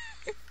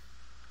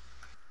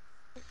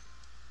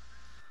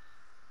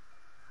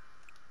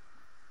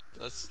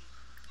 Let's...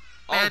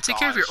 Man, Oh take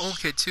care of your gosh. own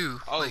kid too.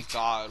 Oh Like,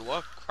 god,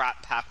 what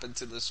crap happened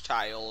to this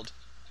child?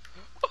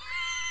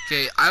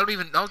 okay, I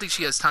don't think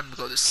she has time to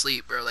go to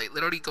sleep, bro. Like,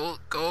 literally, go,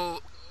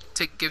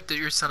 give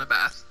your son a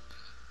bath.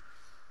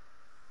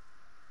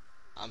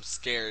 I'm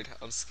scared.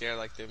 I'm scared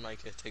like they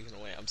might get taken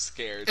away. I'm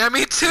scared. Yeah,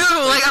 me too.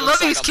 Like, I love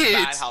these kids.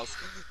 Madhouse.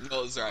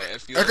 No, it's right.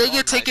 If They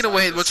get taken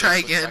away, we'll try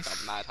again. Like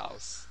a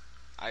madhouse.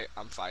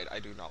 I'm fine. I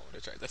do not want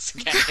to try this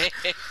again.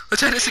 We'll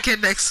try this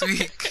again next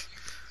week.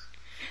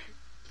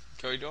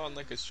 Can we do it on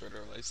like a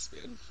shorter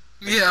lifespan?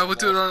 Yeah, we'll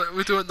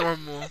do it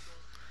normal.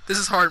 This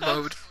is hard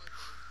mode.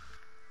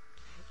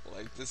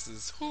 Like this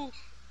is who.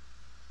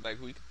 Like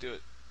we could do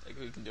it. Like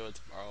we can do it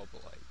tomorrow,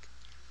 but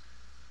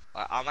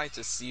I might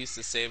just use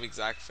the same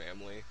exact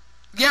family.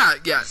 Yeah,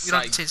 yeah. You It's don't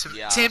have like to change them.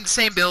 yeah,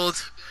 Same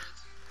build.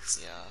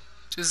 yeah.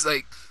 Just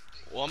like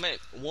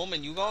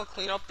Woman, you gonna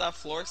clean up that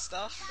floor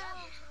stuff?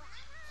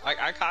 Like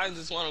I kind of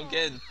just want to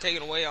get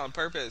taken away on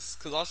purpose,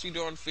 cause all she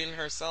doing feeding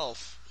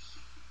herself.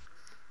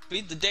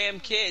 Feed the damn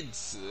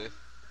kids.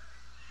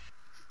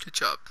 good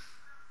job.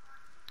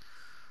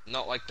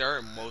 Not like their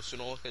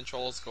emotional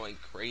control's going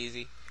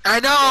crazy. I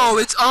know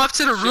it's off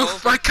to the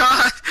roof. My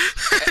God,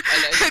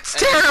 it's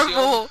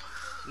terrible.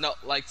 No,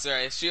 like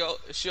sorry, she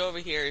over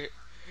here.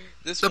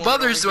 This The woman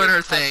Butler's over doing here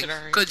her touching thing.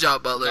 her. Good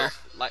job, Butler.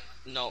 Like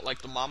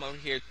the mom over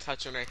here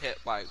touching her hip.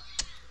 Like,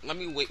 let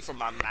me wait for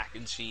my mac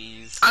and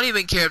cheese. I don't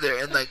even care if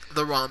they're in like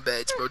the wrong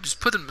beds, bro. Just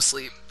put them to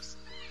sleep.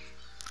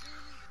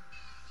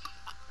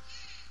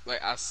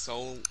 Like I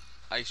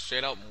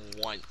straight up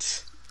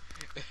want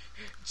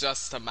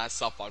just to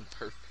mess up on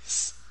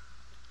purpose.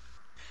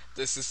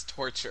 This is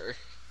torture.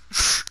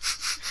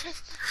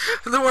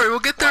 Don't worry, we'll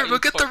get there. We'll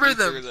get the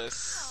rhythm.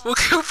 We'll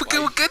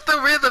get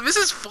the rhythm. This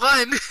is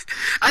fun.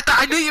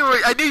 I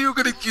knew you were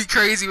gonna be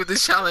crazy with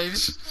this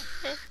challenge.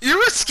 You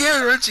were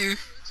scared, weren't you?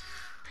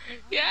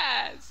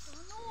 Yes.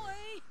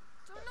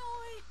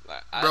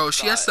 Bro,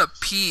 she has to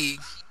pee.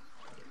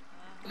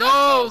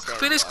 No,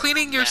 finish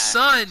cleaning your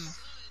son.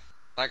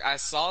 Like I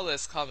saw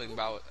this coming,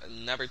 but I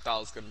never thought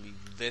it was gonna be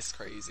this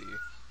crazy.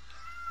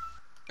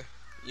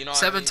 You know,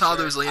 7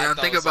 toddlers, Leon.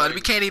 Think about it.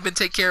 We can't even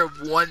take care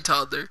of 1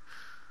 toddler.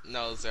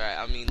 No, it's alright.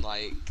 I mean,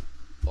 like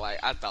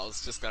I thought it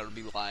was just gonna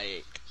be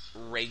like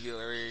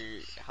regular.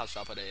 How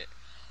should I put it?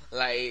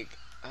 Like,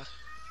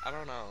 I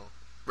don't know.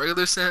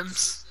 Regular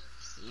Sims.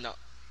 No,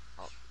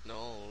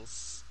 no.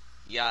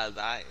 Yeah,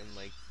 that and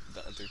like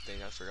the other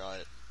thing I forgot.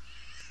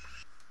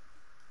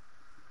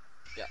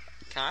 Yeah.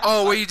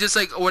 Oh, where you just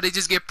like, where they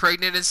just get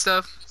pregnant and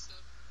stuff?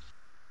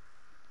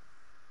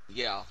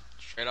 Yeah,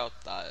 straight up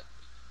that.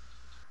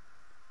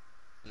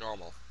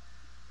 Normal.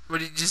 Where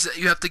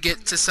you have to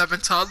get to 7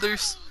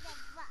 toddlers?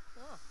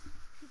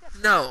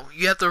 No,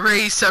 you have to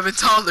raise 7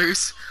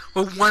 toddlers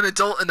with 1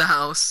 adult in the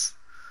house.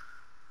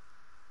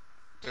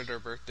 Did their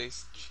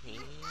birthdays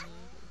change?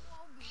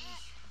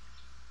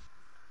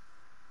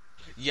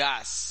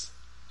 Yes.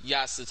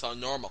 Yes, it's on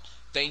normal.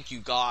 Thank you,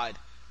 God.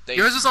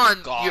 Yours is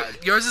on God.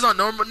 Yours is on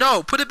normal.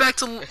 No, put it back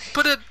to long.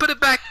 Put it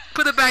back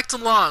to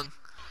long,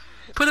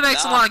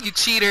 you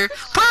cheater.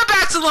 Put it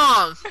back to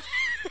long.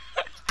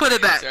 Put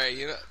it back.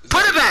 Sorry,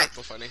 put it back. What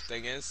the funny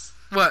thing is?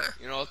 What?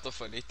 You know what the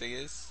funny thing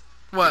is?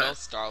 What? You know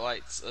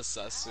Starlight's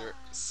assessor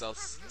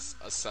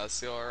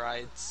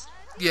rides?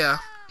 Yeah.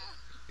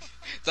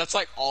 That's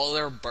like all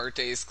their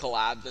birthdays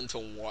collabed into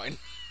one.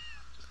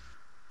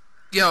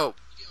 Yo,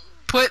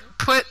 put.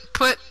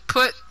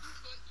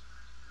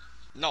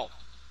 No.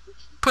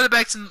 Put it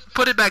back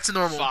to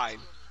normal. Fine.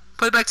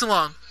 Put it back to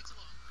long.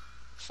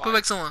 Fine. Put it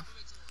back to long.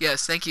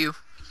 Yes, thank you.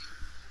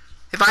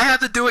 If I have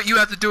to do it, you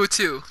have to do it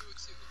too.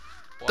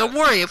 What? Don't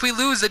worry. If we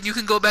lose, then you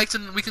can go back to.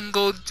 We can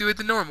go do it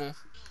the normal.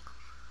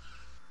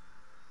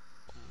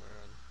 Oh,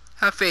 man.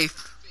 Have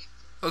faith.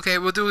 Okay,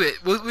 we'll do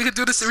it. We can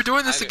do this. We're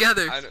doing this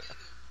together.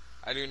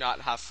 I do not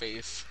have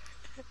faith.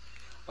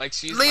 Like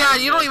she's. Leon,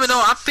 you don't even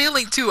know. I'm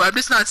failing too. I'm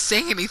just not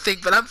saying anything,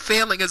 but I'm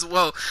failing as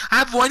well. I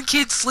have 1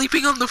 kid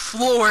sleeping on the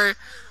floor.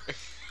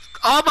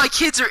 All my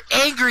kids are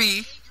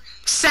angry,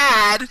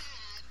 sad.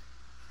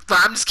 But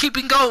I'm just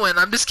keeping going.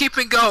 I'm just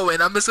keeping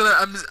going. I'm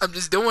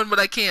just doing what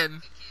I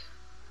can.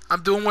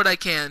 I'm doing what I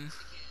can.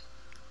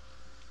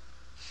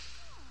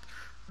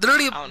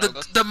 Literally,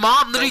 the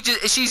mom literally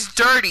she's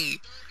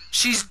dirty.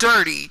 She's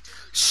dirty.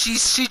 She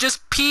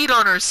just peed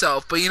on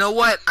herself. But you know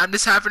what? I'm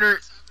just having her.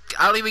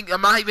 I'm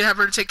not even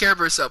having her take care of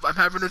herself. I'm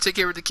having her take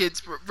care of the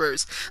kids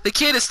first. The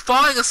kid is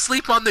falling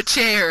asleep on the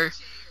chair.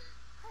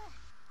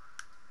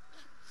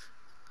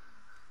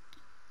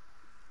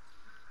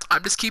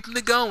 I'm just keeping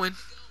it going.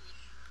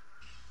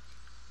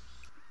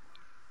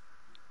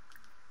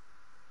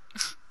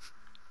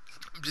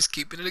 I'm just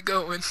keeping it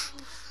going.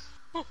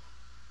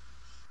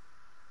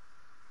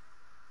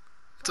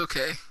 It's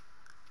okay.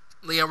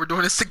 Leon, we're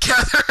doing this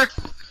together.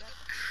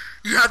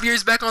 You have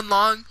yours back on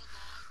long?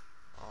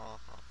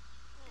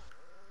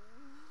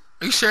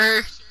 Are you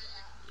sure?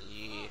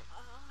 Yeah.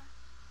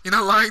 You're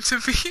not lying to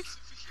me?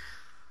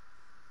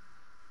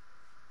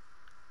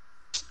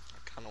 I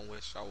kinda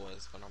wish I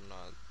was, but I'm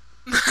not.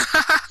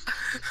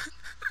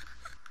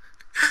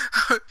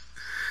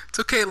 It's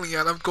okay,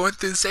 Leon. I'm going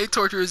through the same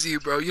torture as you,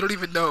 bro. You don't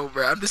even know,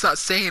 bro. I'm just not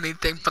saying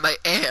anything, but I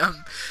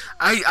am.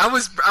 I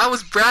was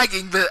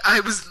bragging, but I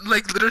was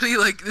like literally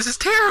like, this is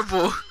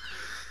terrible.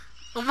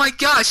 Oh my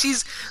gosh,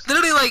 she's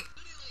literally like,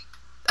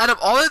 out of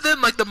all of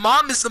them, like the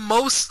mom is the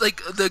most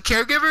like the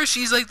caregiver.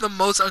 She's like the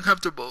most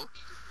uncomfortable.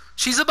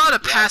 She's about to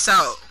pass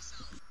out.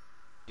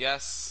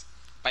 Yes.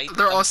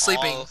 They're all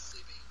sleeping.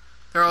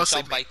 They're all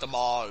sleeping. Bite them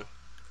all.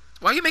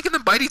 Why are you making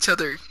them bite each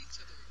other?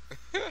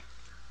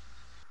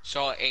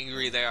 Show how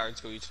angry they are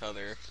to each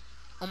other.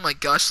 Oh my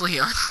gosh,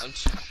 Leon.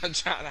 I'm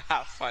trying to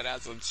have fun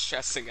as I'm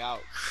stressing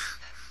out.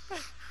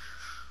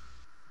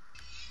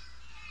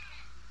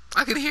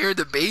 I can hear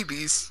the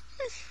babies.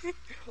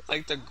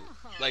 Like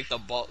the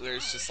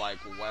butler's just like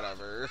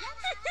whatever.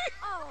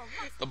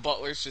 The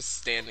butler's just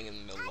standing in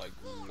the middle like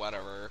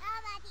whatever.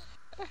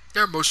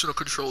 Their emotional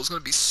control is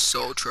gonna be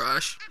so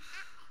trash.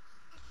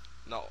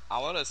 No, I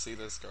want to see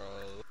this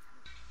girl.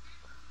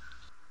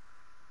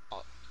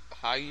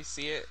 How you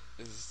see it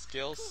is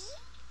skills.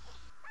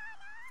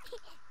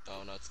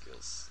 No, not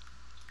skills.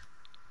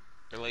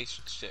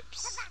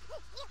 Relationships.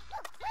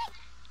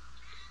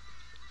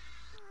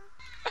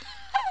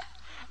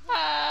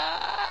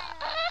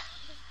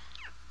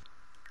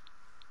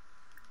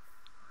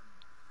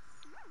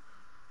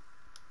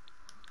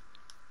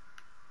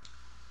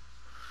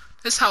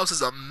 This house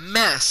is a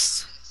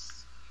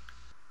mess.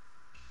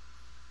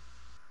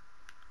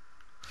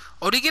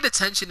 Oh, they get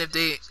attention if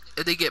they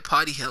get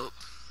potty help.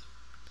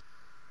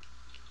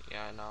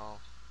 Yeah, I know.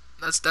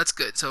 That's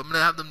good. So I'm gonna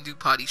have them do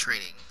potty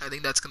training. I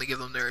think that's gonna give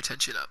them their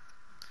attention up.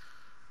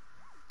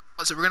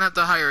 Also, we're gonna have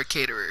to hire a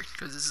caterer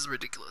because this is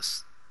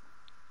ridiculous.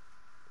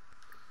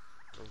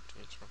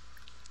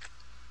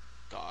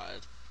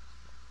 God.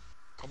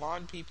 Come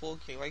on, people.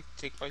 Can you, like,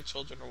 take my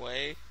children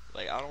away?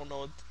 Like, I don't know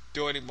what to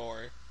do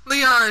anymore.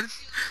 Leon!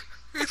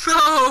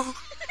 No!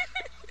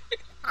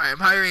 Alright, I'm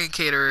hiring a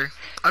caterer.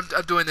 I'm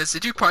doing this.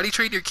 Did you potty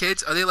train your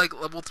kids? Are they like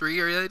level 3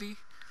 already?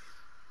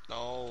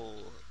 No.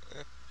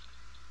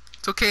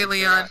 It's okay,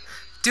 Leon.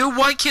 Do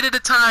one kid at a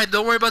time.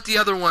 Don't worry about the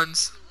other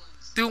ones.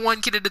 Do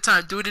one kid at a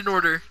time. Do it in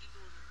order.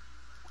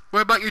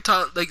 Worry about your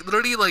like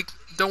literally like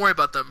don't worry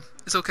about them.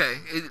 It's okay.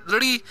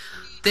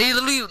 They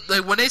literally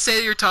like when they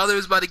say your toddler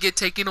is about to get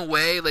taken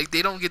away, like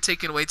they don't get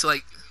taken away till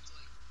like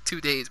 2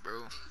 days,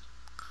 bro.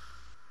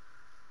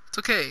 It's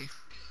okay.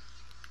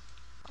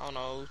 I don't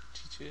know.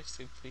 Teacher,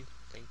 simply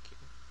thank you.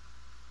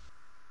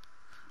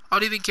 I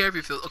don't even care if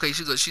you feel okay.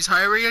 She goes. She's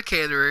hiring a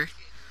caterer.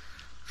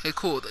 Okay,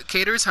 cool. The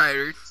caterer's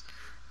hired.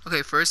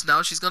 Okay, first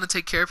now she's gonna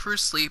take care of her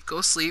sleep.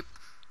 Go sleep.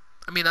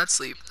 I mean not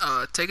sleep.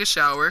 Take a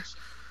shower.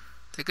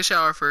 Take a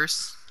shower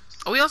first.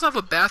 Oh, we also have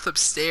a bath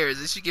upstairs.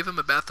 They should give him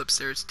a bath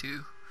upstairs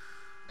too.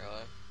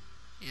 Really?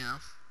 Yeah.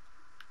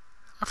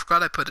 I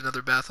forgot I put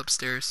another bath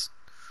upstairs.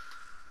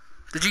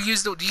 Do you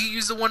use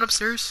the one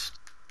upstairs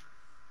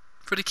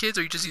for the kids,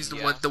 or you just use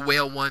the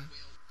whale one?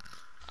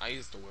 I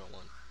use the whale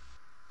one.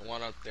 The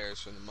one up there is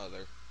for the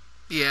mother.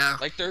 Yeah.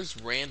 Like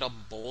there's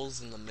random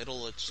bowls in the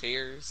middle of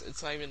chairs.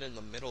 It's not even in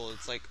the middle.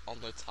 It's like on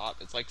the top.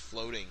 It's like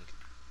floating.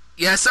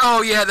 Yes.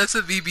 Oh yeah, that's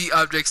a VB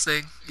objects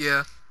thing.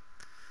 Yeah.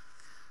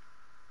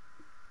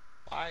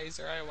 Why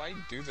you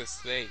do this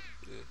thing?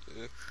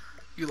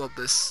 You love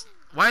this.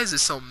 Why is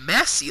this so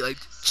messy? Like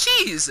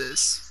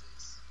Jesus.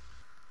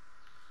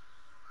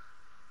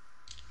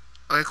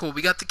 Okay, cool.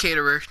 We got the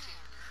caterer.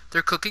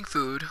 They're cooking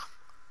food.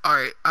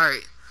 Alright,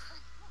 alright.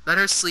 Let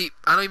her sleep.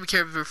 I don't even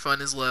care if her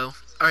fun is low.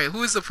 Alright,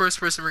 who is the first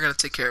person we're gonna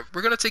take care of?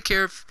 We're gonna take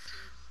care of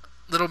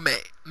little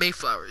May.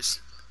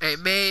 Mayflowers. Hey,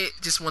 May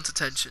just wants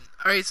attention.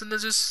 Alright, so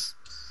let's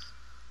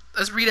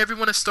read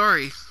everyone a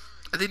story.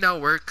 I think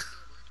that'll work.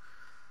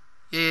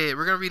 Yeah,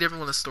 we're gonna read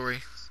everyone a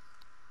story.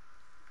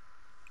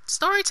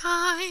 Story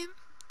time!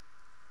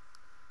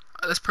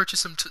 Let's purchase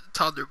some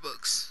toddler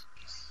books.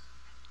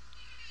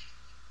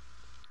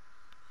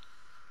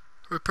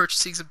 We're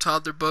purchasing some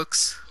toddler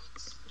books.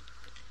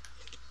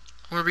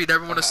 I'm gonna read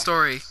everyone a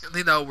story. I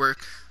think that'll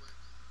work.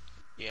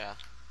 Yeah.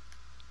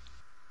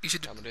 You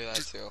should I'm gonna do that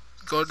too.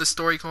 Go to the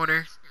story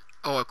corner.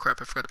 Oh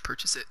crap, I forgot to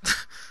purchase it.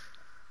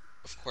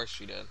 Of course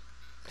you did.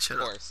 Shut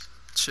of course.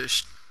 Up.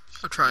 Shush.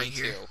 I'm trying Me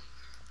here. too.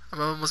 I'm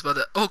almost about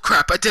to. Oh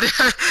crap! I did it.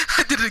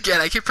 I did it again.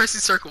 I keep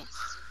pressing circle.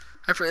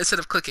 Instead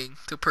of clicking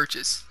to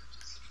purchase.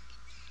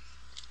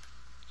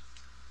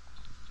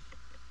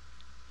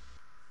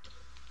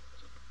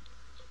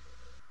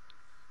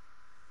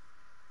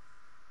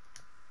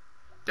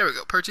 There we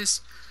go.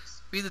 Purchase.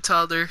 Read the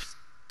toddler.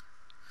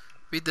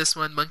 Read this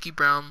one. Monkey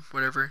Brown.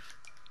 Whatever.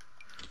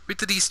 Read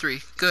to these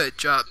 3. Good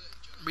job.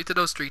 Read to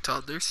those 3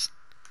 toddlers.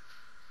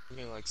 I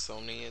mean, like so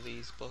many of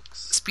these books.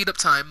 Speed up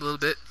time a little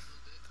bit.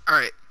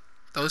 Alright.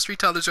 Those 3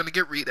 toddlers are gonna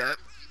get read at.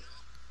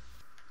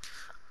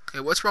 Okay,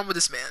 what's wrong with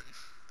this man?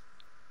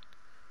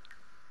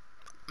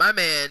 My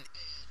man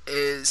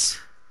is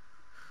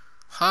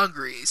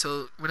hungry,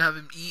 so we're gonna have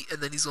him eat and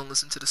then he's gonna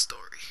listen to the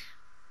story.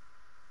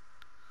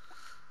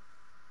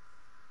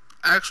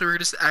 Actually, we're gonna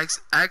just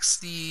ask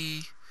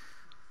the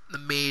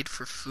maid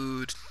for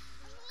food.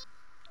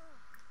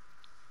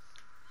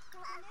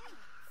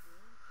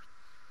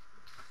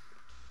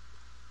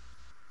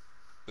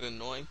 The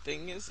annoying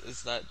thing is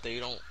that they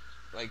don't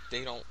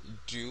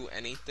do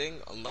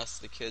anything unless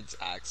the kids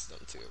ask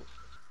them to.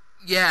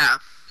 Yeah.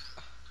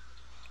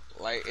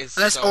 Like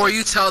it's or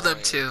you tell them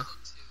to.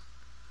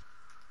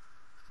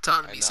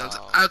 Autonomy sucks.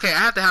 Okay, I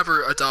have to have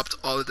her adopt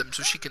all of them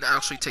so she can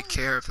actually take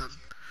care of them.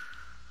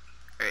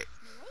 Alright.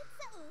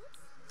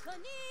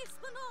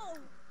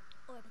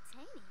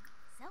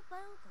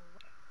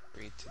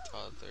 Read to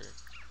toddler.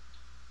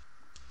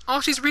 Oh,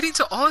 she's reading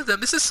to all of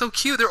them. This is so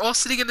cute. They're all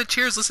sitting in the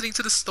chairs listening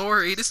to the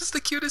story. This is the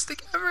cutest thing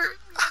ever.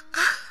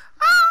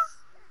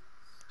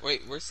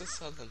 Wait, where's the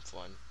 7th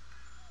one?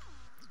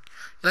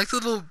 You like the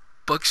little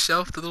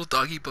bookshelf, the little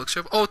doggy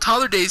bookshelf? Oh,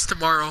 toddler day's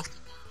tomorrow.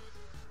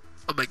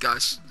 Oh my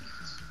gosh.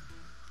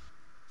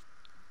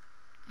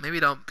 Maybe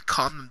that'll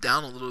calm them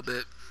down a little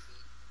bit.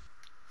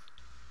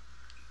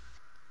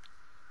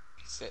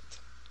 Sit.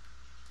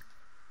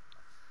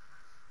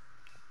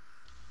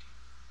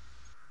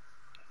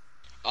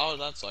 Oh,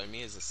 that's why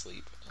Mia's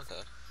asleep.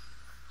 Okay.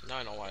 Now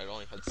I know why I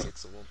only had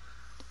 6 of them.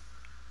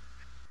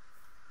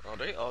 Oh,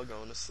 they all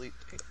going to sleep.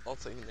 They all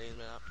taking their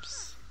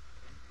naps.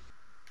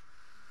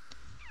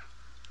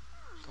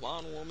 Come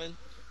on, woman.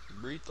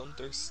 Read them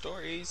their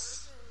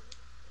stories.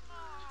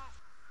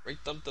 Read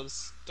them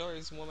those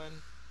stories,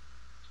 woman.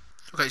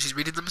 Okay, she's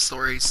reading them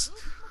stories.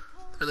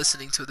 They're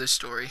listening to this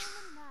story.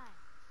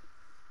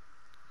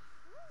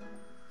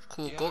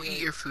 Cool, go eat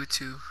your food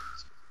too.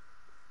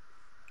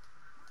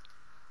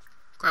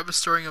 Grab a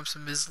story of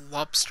some Ms.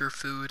 Lobster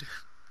food.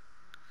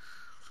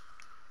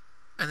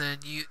 And then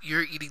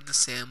you're eating the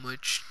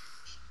sandwich.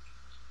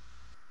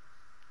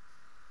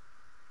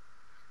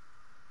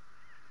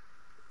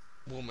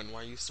 Woman,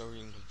 why are you still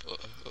reading the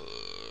book?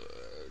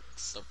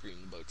 Stop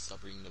reading the book.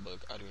 Stop reading the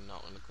book. I do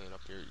not want to clean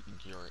up your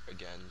urine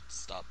again.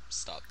 Stop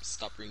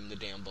reading the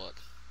damn book.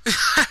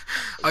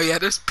 Oh yeah,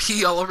 there's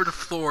pee all over the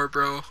floor,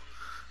 bro.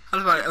 How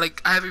do I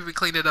haven't even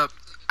cleaned it up.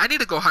 I need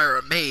to go hire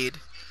a maid.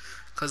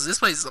 Cause this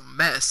place is a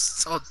mess.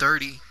 It's all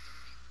dirty.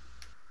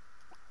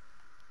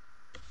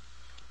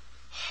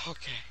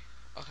 Okay.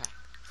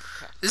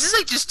 This is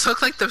like just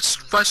took like the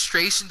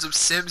frustrations of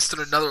Sims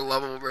to another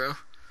level, bro.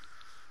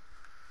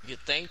 You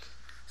think?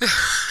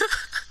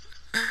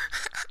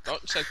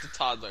 Don't check the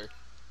toddler.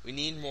 We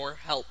need more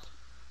help.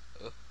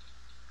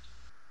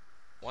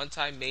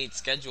 One-time maid,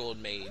 scheduled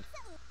maid.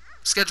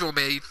 Schedule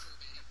maid.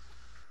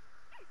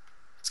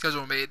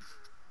 Schedule maid.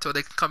 So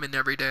they can come in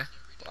every day.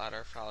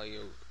 Bladder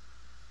failure.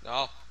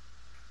 No.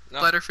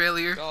 Bladder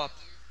failure. Go up.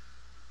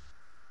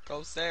 Go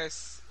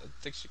upstairs. I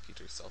think she peed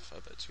herself. I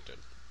bet she did.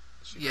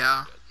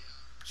 Yeah.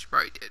 She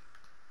probably did.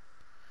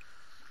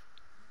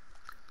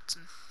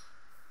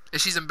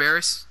 Is she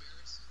embarrassed?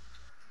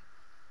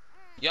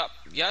 Yup.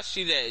 Yes,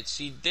 she did.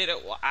 She did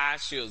it while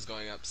she was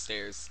going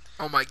upstairs.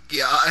 Oh my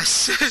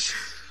gosh.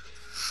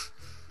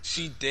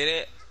 She did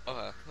it.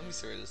 Okay, let me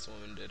see where this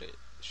woman did it.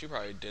 She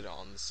probably did it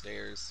on the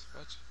stairs.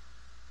 What?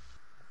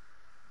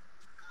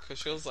 Cause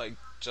she was like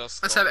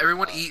just. Let's have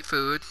everyone eat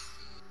food.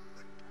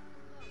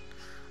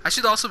 I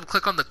should also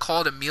click on the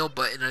call to meal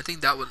button. I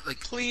think that would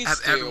like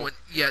have everyone.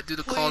 Yeah, do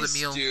the call to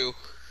meal.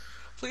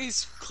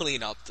 Please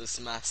clean up this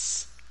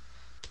mess.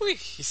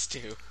 Please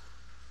do.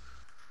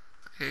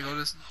 Okay,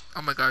 go to.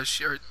 Oh my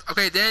gosh.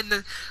 Okay,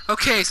 then.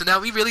 Okay, so now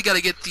we really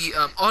gotta get the.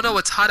 Oh no,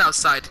 it's hot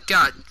outside.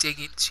 God dang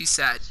it, she's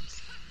sad.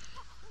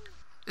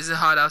 Is it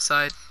hot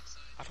outside?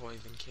 I don't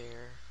even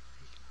care.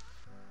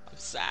 I'm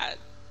sad.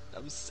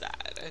 I'm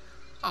sad.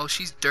 Oh,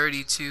 she's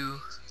dirty too.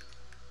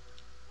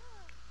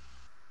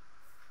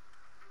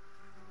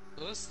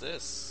 What is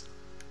this?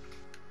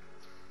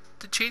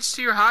 To change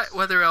to your hot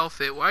weather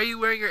outfit. Why are you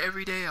wearing your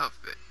everyday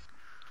outfit?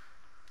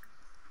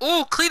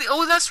 Oh, cleaning.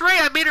 Oh, that's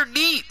right. I made her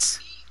neat.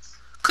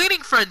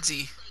 Cleaning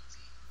frenzy.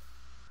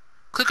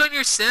 Click on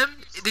your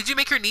sim. Did you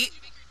make her neat?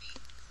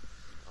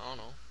 I don't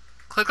know.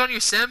 Click on your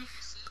sim.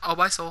 Oh,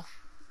 bye, soul.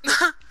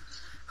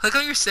 Click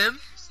on your sim.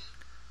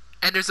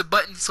 And there's a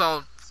button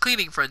called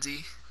cleaning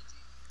frenzy.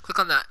 Click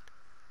on that.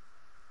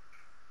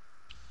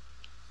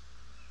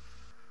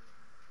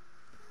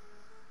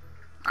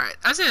 Alright,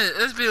 I think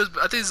this video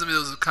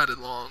is kind of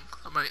long.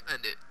 I might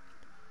end it.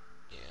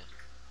 Yeah.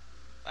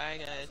 Bye,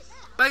 guys.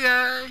 Bye,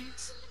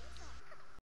 guys.